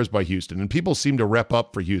swears by Houston, and people seem to rep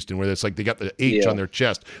up for Houston, where it's like they got the H on their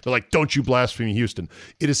chest. They're like, don't you blaspheme Houston.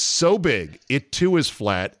 It is so big. It too is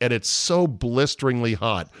flat, and it's so blisteringly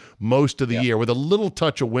hot most of the year with a little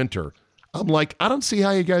touch of winter. I'm like, I don't see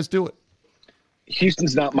how you guys do it.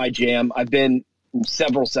 Houston's not my jam. I've been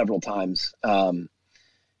several times. I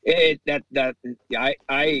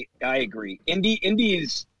agree. Indy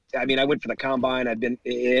is. I mean, I went for the combine. I've been.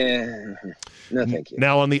 No, thank you.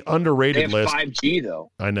 Now on the underrated they have list, 5G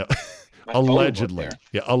though. I know. Allegedly,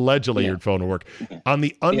 your phone will work. On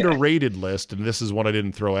the underrated list, and this is one I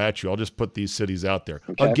didn't throw at you. I'll just put these cities out there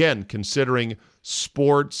again, considering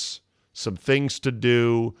sports, some things to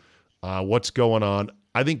do, what's going on.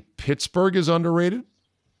 I think Pittsburgh is underrated.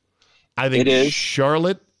 I think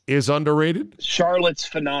Charlotte is underrated. Charlotte's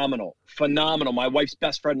phenomenal. My wife's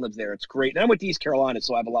best friend lives there. It's great. And I went to East Carolina,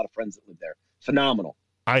 so I have a lot of friends that live there. Phenomenal.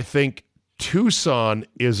 I think Tucson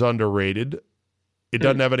is underrated. It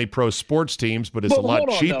doesn't have any pro sports teams, but it's a lot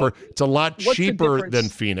cheaper. It's a lot cheaper than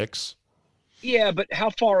Phoenix. Yeah, but how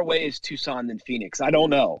far away is Tucson than Phoenix? I don't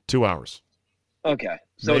know. 2 hours. Okay.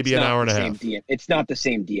 So maybe an hour and a half. It's not the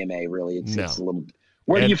same DMA, really. It's a little.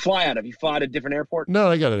 Where do you fly out of? You fly at a different airport? No,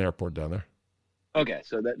 I got an airport down there. Okay,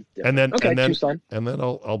 so that's different. And then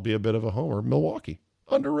I'll be a bit of a homer. Milwaukee,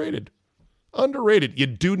 underrated. You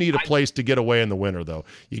do need a place to get away in the winter, though.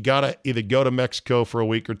 You gotta either go to Mexico for a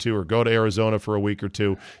week or two, or go to Arizona for a week or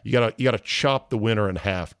two. You gotta chop the winter in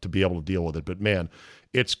half to be able to deal with it. But man,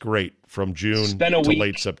 it's great from June to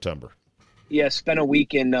late September. Yeah, spent a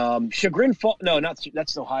week in Chagrin Falls. No,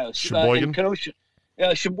 that's Ohio. Sheboygan. In Kenosha.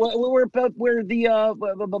 We're about where the golf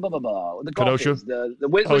Kenosha? is. The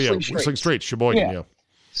Whistling Straits. Sheboygan. Yeah.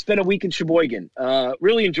 Spent a week in Sheboygan.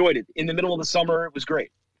 Really enjoyed it. In the middle of the summer, it was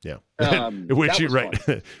great. Yeah,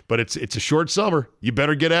 but it's a short summer. You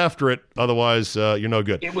better get after it, otherwise you're no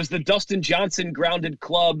good. It was the Dustin Johnson Grounded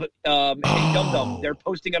Club and Dum Dum. They're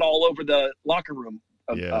posting it all over the locker room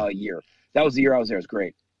year. That was the year I was there. It was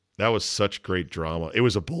great. That was such great drama. It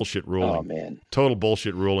was a bullshit ruling. Oh man, total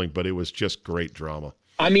bullshit ruling, but it was just great drama.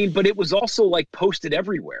 I mean, but it was also like posted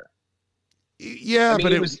everywhere. Yeah,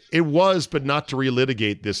 but it was, but not to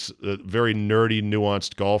relitigate this very nerdy,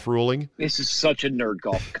 nuanced golf ruling. This is such a nerd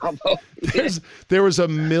golf combo. There was a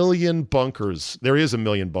million bunkers. There is a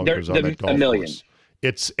million bunkers on that golf course.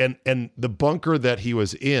 It's and the bunker that he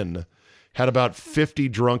was in had about 50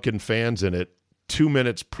 drunken fans in it 2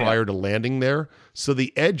 minutes prior to landing there. So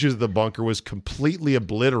the edge of the bunker was completely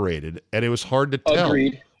obliterated, and it was hard to tell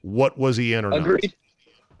what was he in or not. Agreed.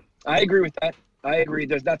 I agree with that. I agree.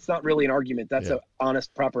 That's not really an argument. That's an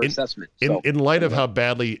honest, proper assessment. In light of how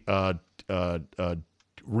badly Patrick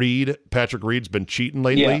Reed's been cheating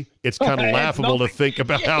lately, it's kind of laughable to think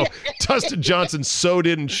about how Dustin Johnson so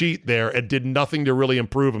didn't cheat there and did nothing to really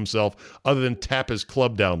improve himself other than tap his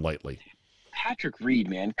club down lightly. Patrick Reed,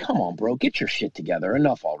 man, come on, bro, get your shit together.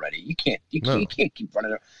 Enough already. You can't keep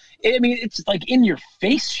running. I mean, it's like in your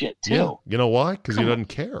face shit too. Yeah. You know why? Because he doesn't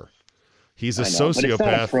care. He's a sociopath. But it's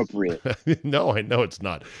not appropriate. No, I know it's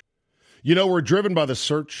not. You know, we're driven by the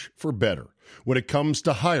search for better. When it comes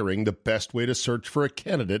to hiring, the best way to search for a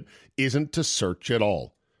candidate isn't to search at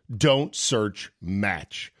all. Don't search,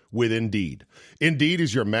 match with Indeed. Indeed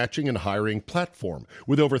is your matching and hiring platform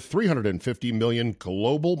with over 350 million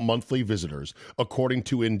global monthly visitors, according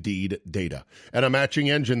to Indeed data, and a matching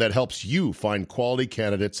engine that helps you find quality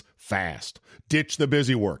candidates fast. Ditch the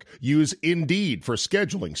busy work. Use Indeed for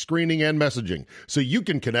scheduling, screening, and messaging so you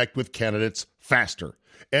can connect with candidates faster.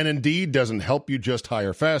 And Indeed doesn't help you just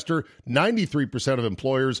hire faster. 93% of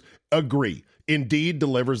employers agree. Indeed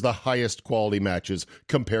delivers the highest quality matches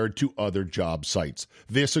compared to other job sites.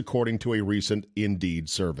 This according to a recent Indeed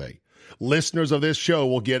survey. Listeners of this show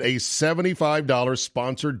will get a $75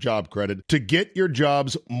 sponsored job credit to get your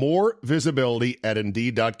jobs more visibility at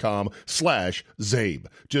Indeed.com/Zabe.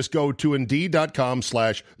 Just go to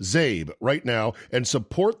Indeed.com/Zabe right now and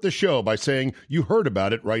support the show by saying you heard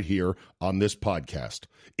about it right here on this podcast.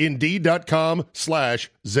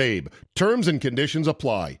 Indeed.com/Zabe. Terms and conditions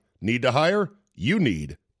apply. Need to hire? You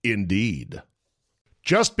need Indeed.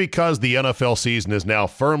 Just because the NFL season is now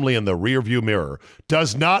firmly in the rearview mirror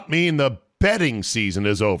does not mean the betting season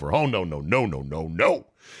is over. Oh, no.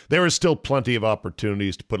 There is still plenty of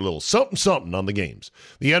opportunities to put a little something on the games.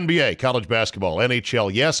 The NBA, college basketball,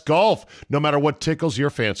 NHL, yes, golf. No matter what tickles your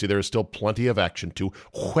fancy, there is still plenty of action to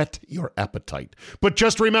whet your appetite. But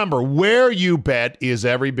just remember, where you bet is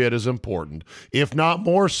every bit as important, if not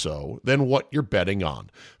more so, than what you're betting on.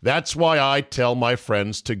 That's why I tell my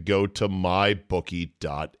friends to go to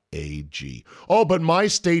mybookie.ag. Oh, but my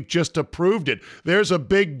state just approved it. There's a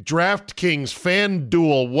big DraftKings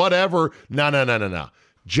FanDuel, whatever. No.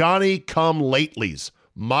 Johnny come latelys.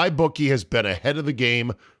 MyBookie has been ahead of the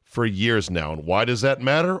game for years now. And why does that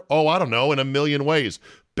matter? Oh, I don't know, in a million ways.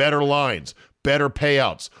 Better lines, better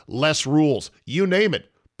payouts, less rules, you name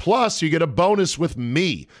it. Plus, you get a bonus with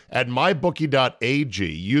me at mybookie.ag.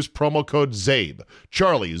 Use promo code ZABE,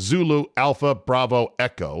 Charlie, Zulu, Alpha, Bravo,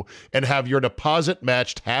 Echo, and have your deposit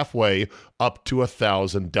matched halfway up to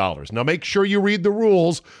 $1,000. Now, make sure you read the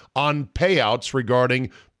rules on payouts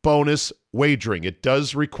regarding bonus wagering. It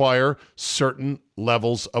does require certain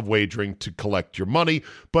levels of wagering to collect your money,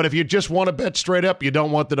 but if you just want to bet straight up, you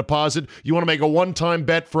don't want the deposit, you want to make a one-time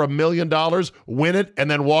bet for $1 million, win it, and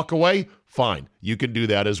then walk away, fine. You can do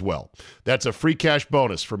that as well. That's a free cash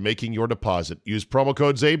bonus for making your deposit. Use promo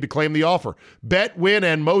code ZABE to claim the offer. Bet, win,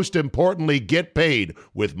 and most importantly, get paid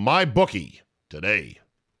with MyBookie today.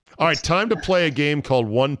 All right, time to play a game called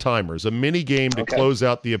One-Timers, a mini game to close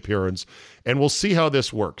out the appearance, and we'll see how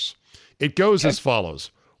this works. It goes as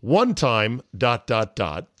follows. One time, ...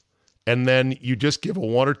 and then you just give a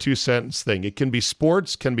 1 or 2 sentence thing. It can be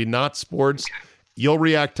sports, can be not sports, You'll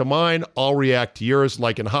react to mine. I'll react to yours.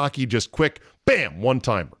 Like in hockey, just quick, bam,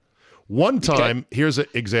 one-timer. One time, here's an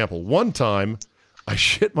example. One time, I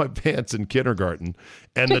shit my pants in kindergarten,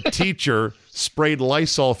 and the teacher sprayed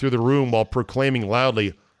Lysol through the room while proclaiming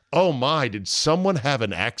loudly, "Oh my, did someone have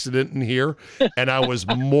an accident in here?" And I was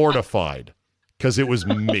mortified because it was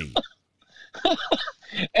me.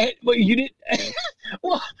 Well, you didn't.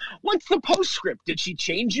 Well, what's the postscript? Did she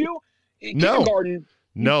change you? In No. kindergarten,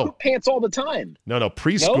 No. you poop pants all the time. No.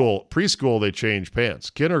 Preschool, they change pants.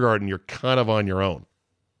 Kindergarten, you're kind of on your own.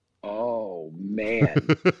 Oh, man.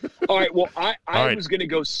 All right, well, I was going to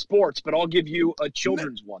go sports, but I'll give you a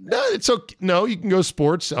children's one. Then. No, it's okay. No, you can go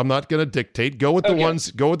sports. I'm not going to dictate. Go with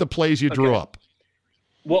the plays you drew up.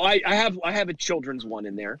 Well, I have a children's one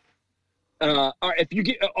in there. All right,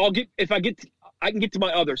 I can get to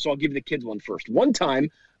my other, so I'll give the kids one first. One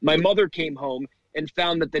time, my mother came home and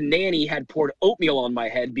found that the nanny had poured oatmeal on my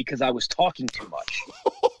head because I was talking too much.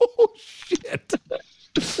 Oh, shit.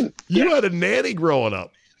 You had a nanny growing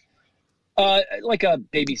up. Like a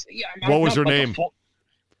baby. Yeah, what was her name?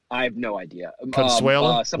 I have no idea.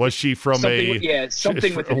 Consuela? Was she from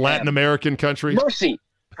something with a Latin American country? Mercy.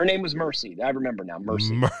 Her name was Mercy. I remember now.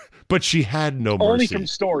 Mercy. But she had no mercy. Only from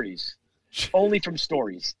stories. Only from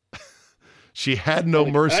stories. She had no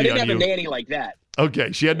mercy on you. I didn't have a nanny like that.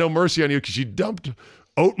 Okay, she had no mercy on you because she dumped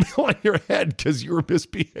oatmeal on your head because you were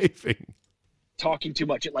misbehaving. Talking too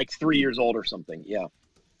much at like 3 years old or something. Yeah.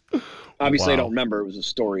 Obviously, I don't remember. It was a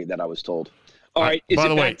story that I was told. All right. Is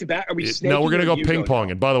it back to back? Are we snaking? No, we're going to go ping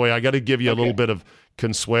pong. And by the way, I got to give you a little bit of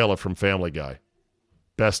Consuela from Family Guy.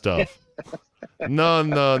 Best of.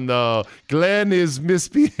 No. Glenn is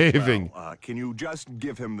misbehaving. Well, can you just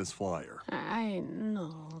give him this flyer?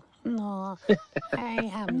 No. I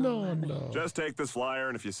have no. Just take this flyer,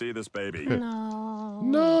 and if you see this baby.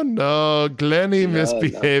 No. Glenny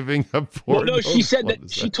misbehaving. No. Well, no, she said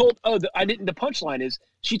that she told. The punchline is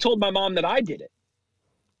she told my mom that I did it.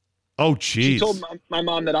 Oh, geez. She told my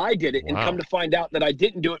mom that I did it, and come to find out that I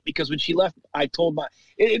didn't do it because when she left, I told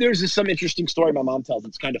there's some interesting story my mom tells.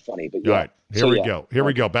 It's kind of funny, but yeah. All right, here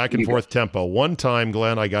we go. Back and forth tempo. One time,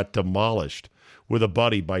 Glenn, I got demolished with a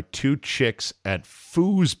buddy by two chicks at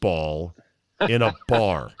foosball in a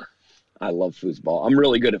bar. I love foosball. I'm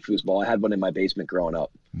really good at foosball. I had one in my basement growing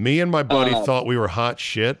up. Me and my buddy thought we were hot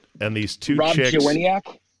shit, and these two chicks. Rob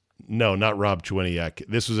Jawiniak? No, not Rob Jawiniak.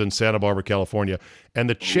 This was in Santa Barbara, California. And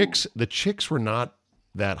the chicks were not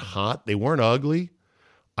that hot. They weren't ugly.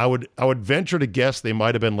 I would venture to guess they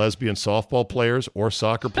might have been lesbian softball players or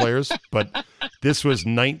soccer players, but this was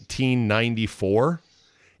 1994.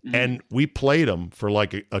 And we played them for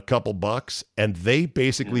like a couple bucks, and they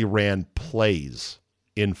basically ran plays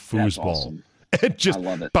in foosball. Awesome. And just I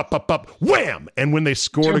love it. Pop, wham! And when they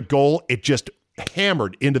scored a goal, it just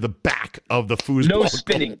hammered into the back of the foosball. No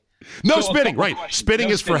spinning. No spinning, right. Spinning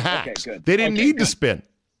is for hacks. Okay, they didn't need to spin.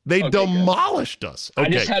 They demolished us. Okay. I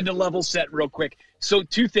just had to level set real quick. So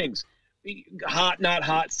two things. Hot, not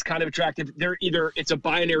hot, it's kind of attractive. It's a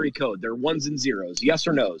binary code. They're ones and zeros, yes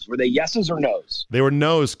or no's. Were they yeses or no's? They were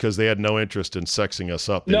no's because they had no interest in sexing us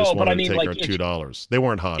up. They just wanted to take our $2. They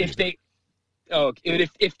weren't hot. If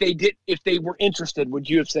they were interested, would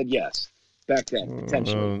you have said yes back then?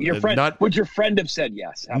 Potentially, would your friend have said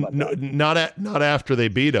yes? How about that? Not after they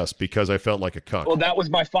beat us because I felt like a cuck. Well, that was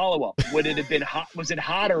my follow up. Would it have been hot? Was it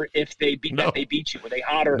hotter if they beat that they beat you? Were they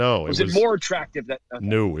hotter? No. Was it more attractive?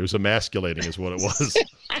 No, it was emasculating, is what it was.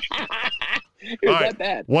 It was that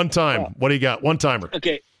bad. One time. What do you got? One timer.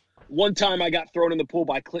 Okay. One time I got thrown in the pool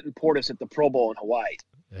by Clinton Portis at the Pro Bowl in Hawaii.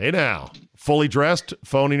 Hey now, fully dressed,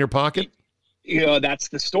 phone in your pocket. That's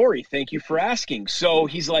the story. Thank you for asking. So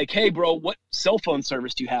he's like, "Hey, bro, what cell phone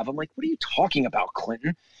service do you have?" I'm like, "What are you talking about,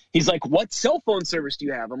 Clinton?" He's like, "What cell phone service do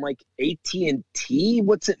you have?" I'm like, "AT&T?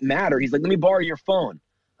 What's it matter?" He's like, "Let me borrow your phone."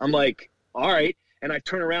 I'm like, "All right." And I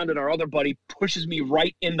turn around and our other buddy pushes me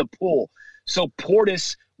right in the pool. So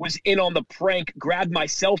Portis was in on the prank, grabbed my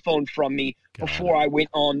cell phone from me before I went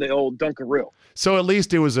on the old Dunkaroo. So at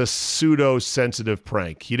least it was a pseudo-sensitive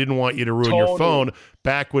prank. He didn't want you to ruin your phone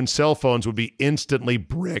back when cell phones would be instantly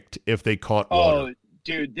bricked if they caught water. Oh,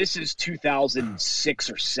 dude, this is 2006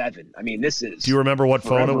 or 7. I mean, this is. Do you remember what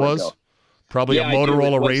phone it was? Ago. Probably a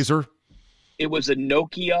Motorola Razr? It was a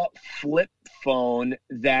Nokia flip phone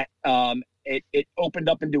that it opened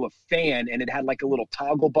up into a fan, and it had like a little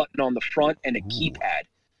toggle button on the front and a keypad.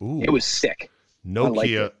 Ooh. It was sick.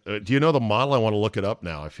 Nokia. Do you know the model? I want to look it up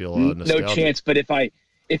now. I feel nostalgic. No chance. But if I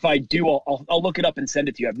do, I'll look it up and send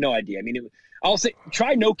it to you. I have no idea. I mean, I'll say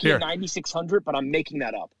try Nokia 9600, but I'm making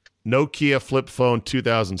that up. Nokia flip phone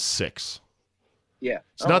 2006. Yeah,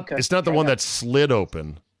 it's not the one that slid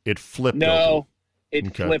open. It flipped. No, open.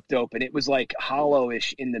 It flipped open. It was like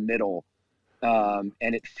hollow-ish in the middle, and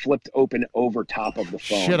it flipped open over top of the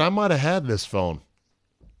phone. Shit, I might have had this phone.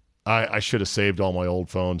 I should have saved all my old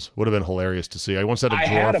phones. Would have been hilarious to see. I once had a drawer full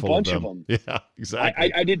of them. I had a bunch of them. Yeah,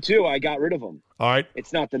 exactly. I did too. I got rid of them. All right.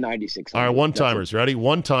 It's not the 96. All right, one-timers. Ready?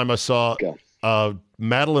 One time I saw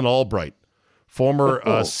Madeleine Albright,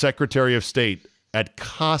 former Secretary of State at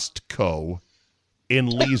Costco in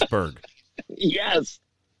Leesburg. Yes.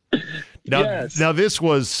 Now, this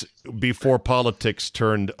was before politics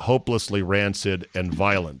turned hopelessly rancid and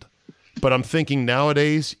violent. But I'm thinking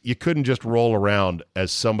nowadays, you couldn't just roll around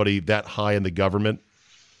as somebody that high in the government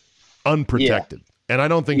unprotected. And I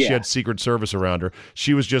don't think she had Secret Service around her.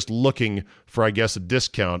 She was just looking for, I guess, a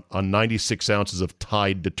discount on 96 ounces of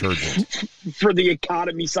Tide detergent. For the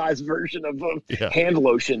economy-sized version of hand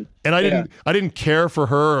lotion. And I didn't care for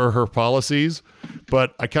her or her policies,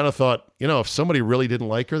 but I kind of thought, if somebody really didn't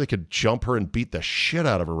like her, they could jump her and beat the shit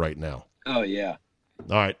out of her right now. Oh, yeah.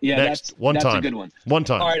 All right. Yeah, next. That's a good one. One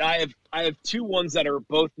time. All right, I have two ones that are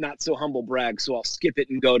both not so humble brag, so I'll skip it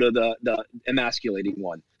and go to the emasculating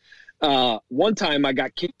one. One time I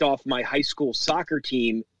got kicked off my high school soccer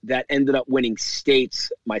team that ended up winning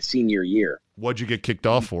states my senior year. What'd you get kicked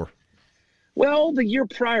off for? Well, the year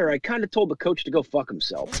prior, I kind of told the coach to go fuck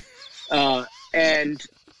himself. And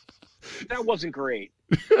that wasn't great.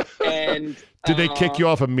 And did they kick you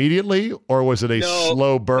off immediately, or was it a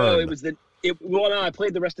slow burn? No, it was I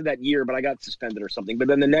played the rest of that year, but I got suspended or something. But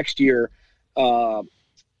then the next year, I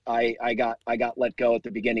got let go at the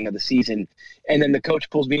beginning of the season, and then the coach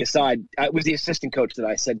pulls me aside. It was the assistant coach that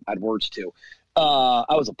I said bad words to.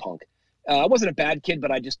 I was a punk. I wasn't a bad kid,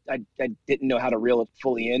 but I didn't know how to reel it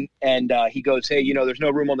fully in. And he goes, "Hey, there's no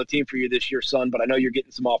room on the team for you this year, son, but I know you're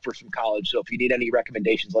getting some offers from college. So if you need any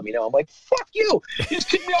recommendations, let me know." I'm like, "Fuck you! You just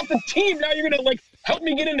kicked me off the team. Now you're gonna help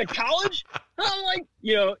me get into college?" I'm like,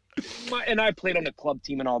 and I played on the club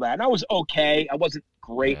team and all that, and I was okay. I wasn't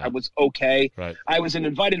great. I was okay. Right. I was an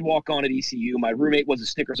invited walk-on at ECU. My roommate was a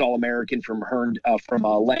Snickers All-American from Herndon High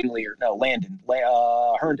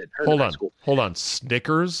School. Hold on.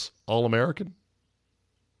 Snickers All-American?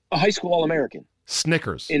 A high school All-American.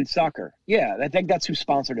 Snickers. In soccer. Yeah, I think that's who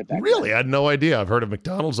sponsored it back then. Really? I had no idea. I've heard of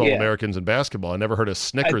McDonald's All-Americans in basketball. I never heard of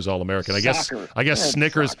Snickers All-American. I guess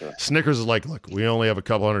Snickers is like, look, we only have a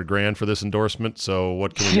couple $100,000 for this endorsement, so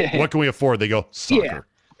what can we afford? They go, soccer.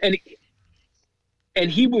 Yeah. And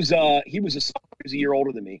he was a year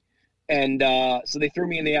older than me. And so they threw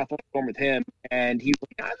me in the athletic dorm with him, and he was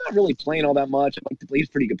like, "I'm not really playing all that much. I like to play. He's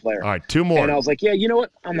a pretty good player." All right, two more. And I was like, "Yeah, you know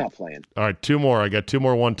what? I'm not playing." All right, two more. I got two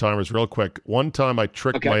more one-timers real quick. One time I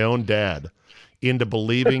tricked my own dad into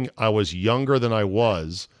believing I was younger than I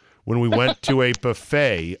was when we went to a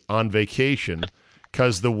buffet on vacation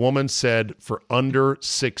because the woman said for under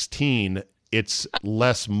 16, it's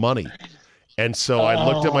less money. And so I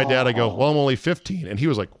looked at my dad. I go, "Well, I'm only 15." And he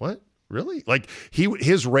was like, "What? Really?" Like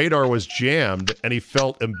his radar was jammed, and he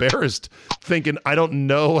felt embarrassed, thinking, "I don't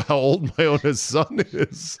know how old my own son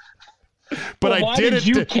is." But why did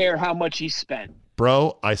you care how much he spent?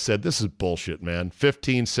 Bro, I said, "This is bullshit, man.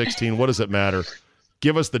 15, 16, what does it matter?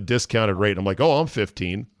 Give us the discounted rate." I'm like, "Oh, I'm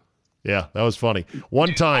 15." Yeah, that was funny.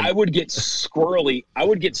 One time I would get squirrely.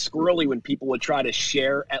 When people would try to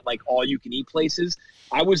share at all-you-can-eat places.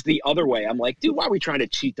 I was the other way. I'm like, dude, why are we trying to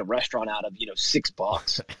cheat the restaurant out of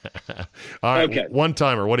 $6? All right, okay.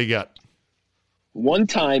 One-timer. What do you got? One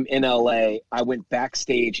time in LA, I went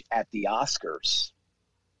backstage at the Oscars.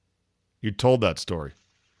 You told that story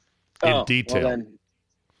in detail. Well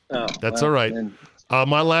then, that's all right.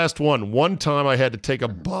 My last one. One time I had to take a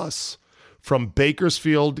bus from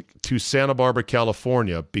Bakersfield to Santa Barbara,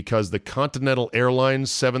 California, because the Continental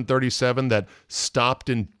Airlines 737 that stopped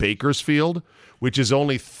in Bakersfield, which is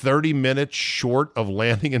only 30 minutes short of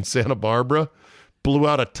landing in Santa Barbara, blew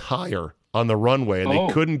out a tire on the runway, and they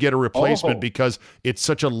couldn't get a replacement because it's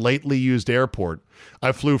such a lately used airport.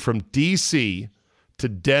 I flew from D.C. to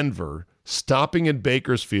Denver, stopping in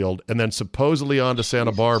Bakersfield, and then supposedly on to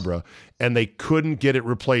Santa Barbara, and they couldn't get it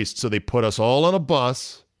replaced, so they put us all on a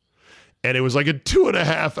bus. And it was like a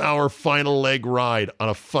 2.5-hour final leg ride on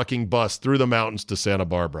a fucking bus through the mountains to Santa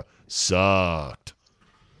Barbara. Sucked.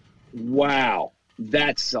 Wow.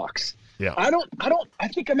 That sucks. Yeah. I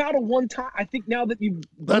think I'm out of one time. I think now that you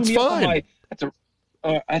That's fine.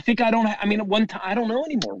 I think I don't one time. I don't know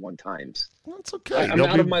any more one times. That's okay. I'm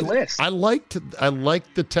out of my list. I like the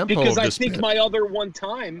tempo because of this I think my other one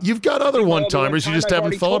time. You've got other one-timers. You just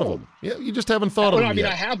haven't thought of them. Yeah, you just haven't thought of them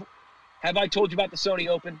yet. I have. Have I told you about the Sony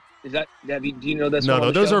Open? Do you know this?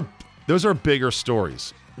 No. Those are bigger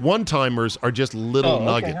stories. One-timers are just little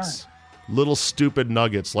nuggets. little stupid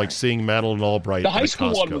nuggets like seeing Madeleine Albright. The high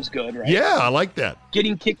school one was good, right? Yeah, I like that.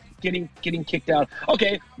 Getting kicked out.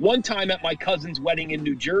 Okay, one time at my cousin's wedding in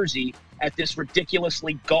New Jersey at this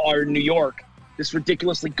ridiculously New York, this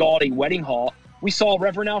ridiculously gaudy wedding hall, we saw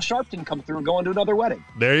Reverend Al Sharpton come through and go into another wedding.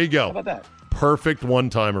 There you go. How about that? Perfect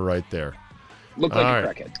one-timer right there. Looked like a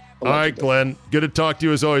crackhead. All right, Glenn. Good to talk to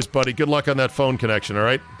you as always, buddy. Good luck on that phone connection, all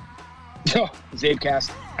right?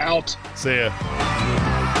 Zabecast out. See ya.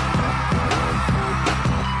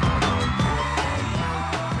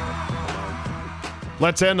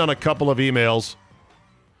 Let's end on a couple of emails.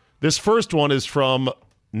 This first one is from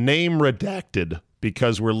Name Redacted,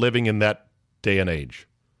 because we're living in that day and age,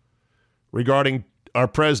 regarding our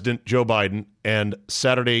president, Joe Biden, and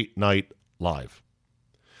Saturday Night Live.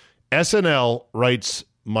 SNL, writes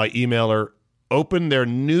my emailer, opened their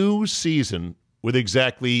new season with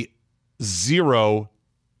exactly 0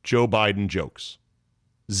 Joe Biden jokes.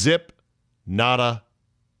 Zip, nada,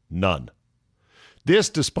 none. This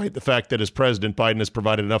despite the fact that as president, Biden has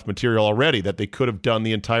provided enough material already that they could have done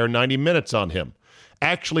the entire 90 minutes on him.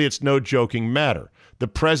 Actually, it's no joking matter. The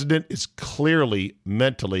president is clearly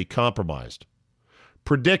mentally compromised.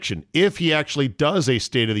 Prediction, if he actually does a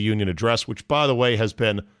State of the Union address, which, by the way, has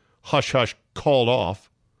been hush-hush called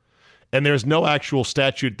off, and there's no actual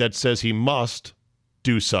statute that says he must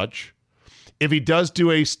do such. If he does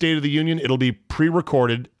do a State of the Union, it'll be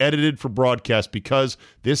pre-recorded, edited for broadcast, because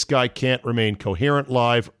this guy can't remain coherent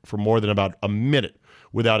live for more than about a minute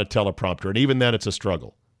without a teleprompter, and even then it's a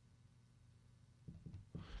struggle.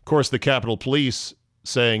 Of course, the Capitol Police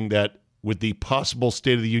saying that with the possible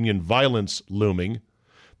State of the Union violence looming,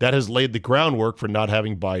 that has laid the groundwork for not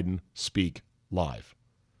having Biden speak live.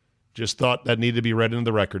 Just thought that needed to be read into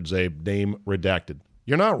the records, Abe. Name redacted.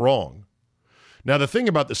 You're not wrong. Now, the thing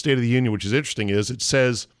about the State of the Union, which is interesting, is it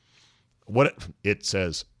says what it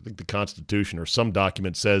says. I think the Constitution or some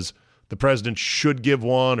document says the president should give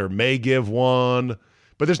one or may give one,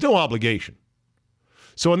 but there's no obligation.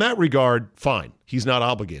 So in that regard, fine, he's not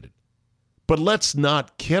obligated. But let's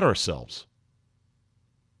not kid ourselves.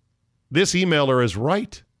 This emailer is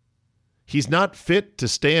right. He's not fit to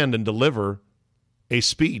stand and deliver a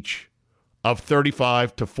speech of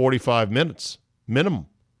 35 to 45 minutes minimum.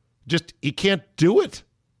 Just, he can't do it.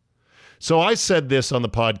 So I said this on the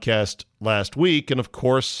podcast last week, and of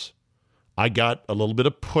course, I got a little bit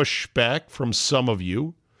of pushback from some of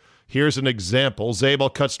you. Here's an example. Zabe, I'll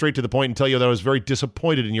cut straight to the point and tell you that I was very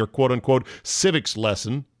disappointed in your quote-unquote civics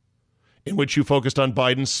lesson in which you focused on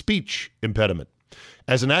Biden's speech impediment.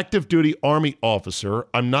 As an active duty Army officer,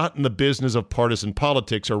 I'm not in the business of partisan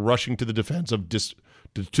politics or rushing to the defense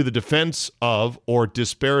of or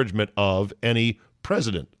disparagement of any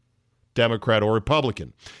president, Democrat or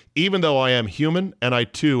Republican, even though I am human and I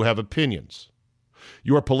too have opinions.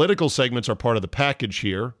 Your political segments are part of the package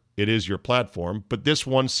here. It is your platform, but this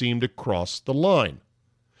one seemed to cross the line.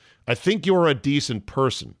 I think you're a decent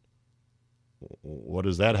person. What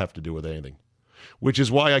does that have to do with anything? Which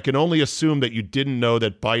is why I can only assume that you didn't know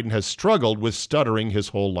that Biden has struggled with stuttering his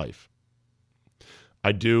whole life.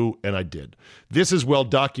 I do, and I did. This is well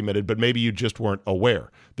documented, but maybe you just weren't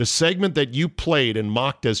aware. The segment that you played and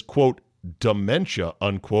mocked as, quote, dementia,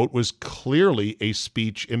 unquote, was clearly a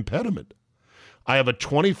speech impediment. I have a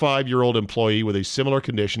 25-year-old employee with a similar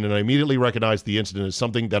condition, and I immediately recognized the incident as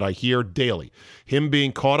something that I hear daily, him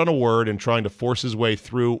being caught on a word and trying to force his way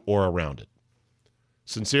through or around it.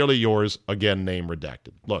 Sincerely yours, again, name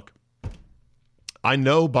redacted. Look, I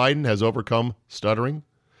know Biden has overcome stuttering.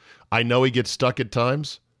 I know he gets stuck at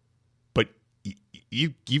times, but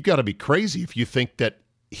you've got to be crazy if you think that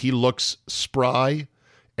he looks spry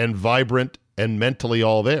and vibrant and mentally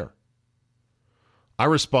all there. I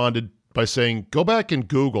responded by saying, go back and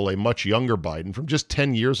Google a much younger Biden from just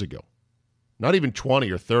 10 years ago. Not even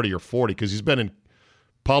 20 or 30 or 40, because he's been in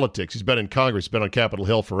politics, he's been in Congress, he's been on Capitol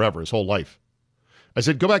Hill forever, his whole life. I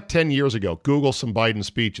said, go back 10 years ago, Google some Biden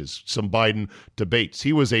speeches, some Biden debates.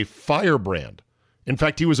 He was a firebrand. In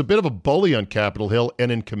fact, he was a bit of a bully on Capitol Hill and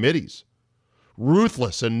in committees.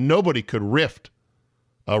 Ruthless, and nobody could riff.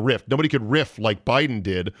 Nobody could riff like Biden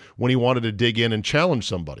did when he wanted to dig in and challenge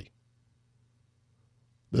somebody.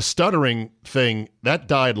 The stuttering thing, that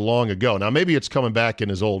died long ago. Now, maybe it's coming back in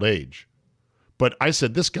his old age. But I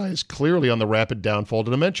said, this guy is clearly on the rapid downfall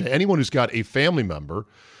to dementia. Anyone who's got a family member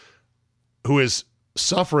who is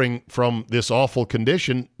suffering from this awful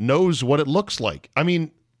condition knows what it looks like. I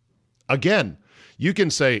mean, again, you can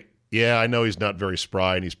say, yeah, I know he's not very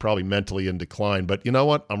spry and he's probably mentally in decline, but you know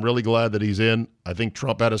what? I'm really glad that he's in. I think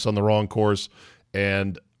Trump had us on the wrong course,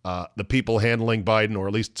 and The people handling Biden, or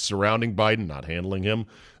at least surrounding Biden, not handling him,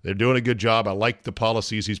 they're doing a good job. I like the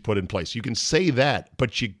policies he's put in place. You can say that,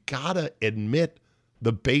 but you got to admit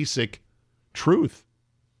the basic truth.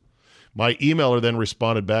 My emailer then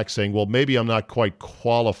responded back saying, well, maybe I'm not quite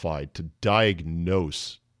qualified to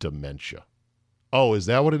diagnose dementia. Oh, is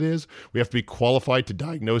that what it is? We have to be qualified to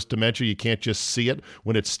diagnose dementia? You can't just see it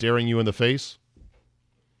when it's staring you in the face?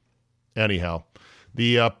 Anyhow,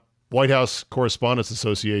 the White House Correspondents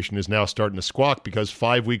Association is now starting to squawk because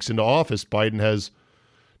 5 weeks into office, Biden has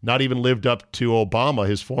not even lived up to Obama,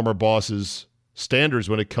 his former boss's standards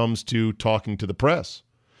when it comes to talking to the press.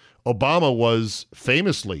 Obama was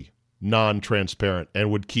famously non-transparent and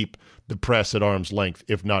would keep the press at arm's length,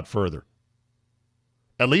 if not further.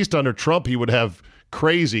 At least under Trump, he would have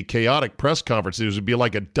crazy, chaotic press conferences. It would be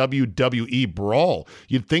like a WWE brawl.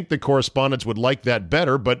 You'd think the correspondents would like that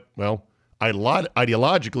better, but, well,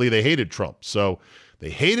 ideologically, they hated Trump. So they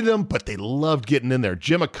hated him, but they loved getting in there.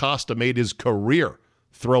 Jim Acosta made his career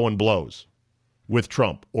throwing blows with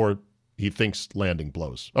Trump, or he thinks landing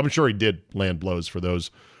blows. I'm sure he did land blows for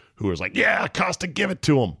those who was like, yeah, Acosta, give it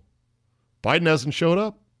to him. Biden hasn't showed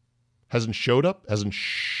up. Hasn't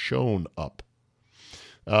shown up.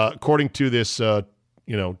 According to this,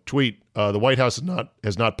 tweet, the White House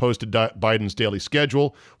has not posted Biden's daily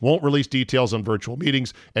schedule, won't release details on virtual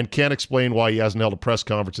meetings, and can't explain why he hasn't held a press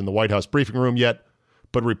conference in the White House briefing room yet.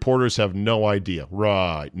 But reporters have no idea.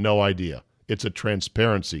 Right, no idea. It's a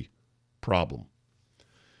transparency problem.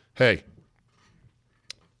 Hey,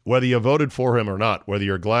 whether you voted for him or not, whether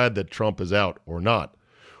you're glad that Trump is out or not,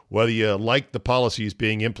 whether you like the policies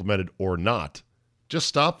being implemented or not, just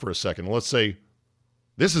stop for a second. Let's say,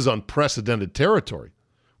 this is unprecedented territory.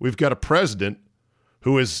 We've got a president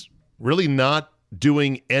who is really not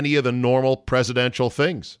doing any of the normal presidential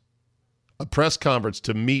things. A press conference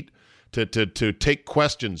to meet, to take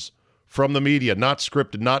questions from the media, not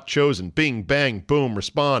scripted, not chosen. Bing, bang, boom,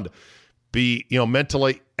 respond. Be,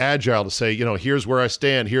 mentally agile to say, here's where I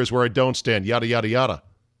stand, here's where I don't stand, yada, yada, yada.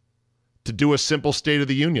 To do a simple State of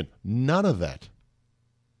the Union. None of that.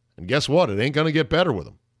 And guess what? It ain't going to get better with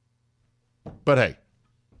him. But hey,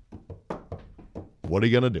 what are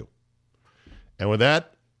you going to do? And with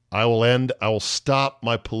that, I will stop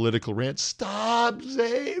my political rant. Stop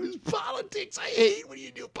saying politics. I hate when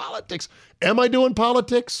you do politics. Am I doing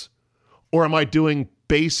politics? Or am I doing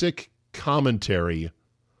basic commentary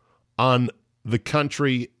on the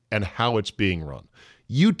country and how it's being run?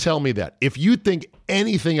 You tell me that. If you think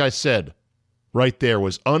anything I said right there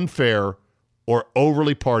was unfair or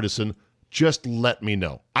overly partisan, just let me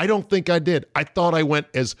know. I don't think I did. I thought I went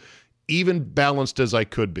as even balanced as I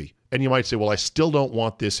could be. And you might say, well, I still don't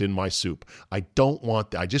want this in my soup. I don't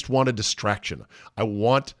want that. I just want a distraction. I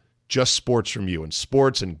want just sports from you, and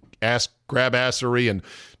sports and grab-assery and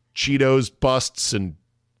Cheetos busts and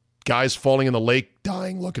guys falling in the lake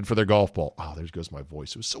dying looking for their golf ball. Oh, there goes my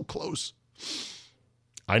voice. It was so close.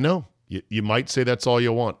 I know. You might say that's all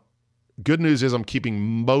you want. Good news is I'm keeping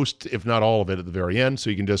most, if not all of it, at the very end, so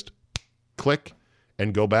you can just click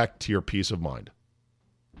and go back to your peace of mind.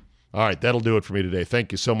 All right, that'll do it for me today.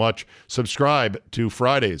 Thank you so much. Subscribe to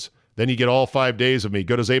Fridays. Then you get all 5 days of me.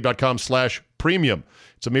 Go to zabe.com/premium.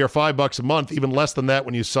 It's a mere $5 a month, even less than that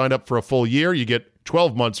when you sign up for a full year. You get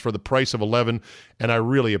 12 months for the price of 11, and I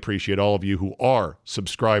really appreciate all of you who are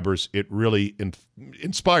subscribers. It really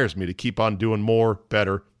inspires me to keep on doing more,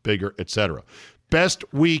 better, bigger, etc. Best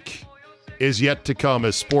week is yet to come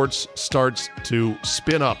as sports starts to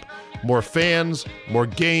spin up. More fans, more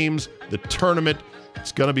games, the tournament.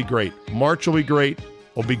 It's going to be great. March will be great.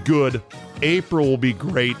 Will be good. April will be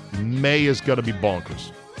great. May is going to be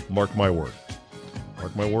bonkers. Mark my word.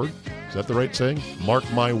 Mark my word? Is that the right saying?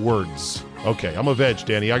 Mark my words. Okay, I'm a veg,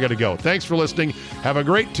 Danny. I got to go. Thanks for listening. Have a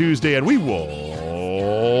great Tuesday, and we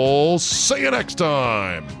will see you next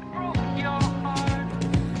time.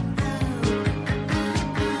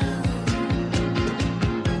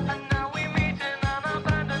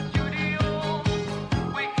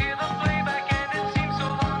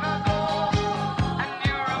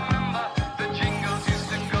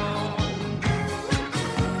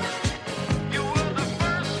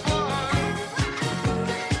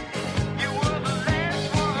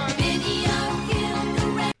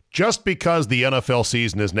 Just because the NFL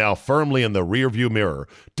season is now firmly in the rearview mirror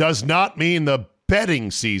does not mean the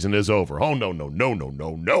betting season is over. Oh,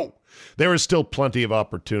 no. there is still plenty of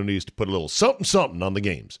opportunities to put a little something on the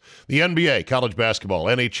games. The NBA, college basketball,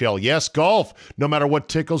 NHL, yes, golf. No matter what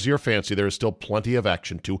tickles your fancy, there is still plenty of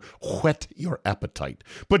action to whet your appetite.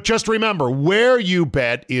 But just remember, where you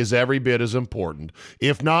bet is every bit as important,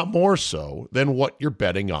 if not more so, than what you're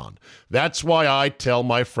betting on. That's why I tell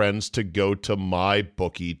my friends to go to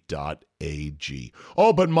mybookie.ag.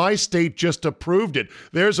 Oh, but my state just approved it.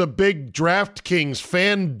 There's a big DraftKings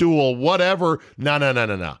FanDuel, whatever.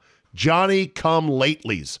 No. Johnny come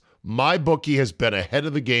latelys. MyBookie has been ahead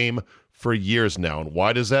of the game for years now. And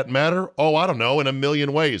why does that matter? Oh, I don't know, in a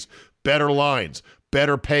million ways. Better lines,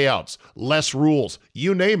 better payouts, less rules,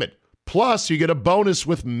 you name it. Plus, you get a bonus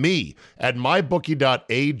with me at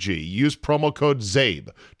mybookie.ag. Use promo code ZABE,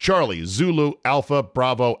 Charlie, Zulu, Alpha,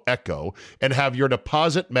 Bravo, Echo, and have your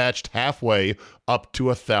deposit matched halfway up to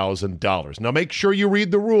 $1,000. Now, make sure you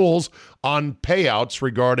read the rules on payouts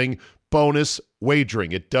regarding bonus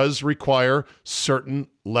wagering. It does require certain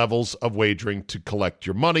levels of wagering to collect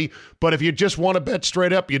your money. But if you just want to bet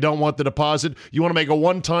straight up, you don't want the deposit, you want to make a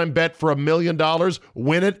one-time bet for $1 million,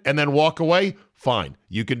 win it, and then walk away, fine.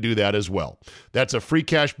 You can do that as well. That's a free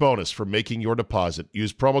cash bonus for making your deposit.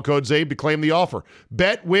 Use promo code ZABE to claim the offer.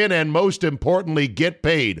 Bet, win, and most importantly, get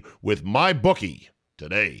paid with MyBookie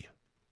today.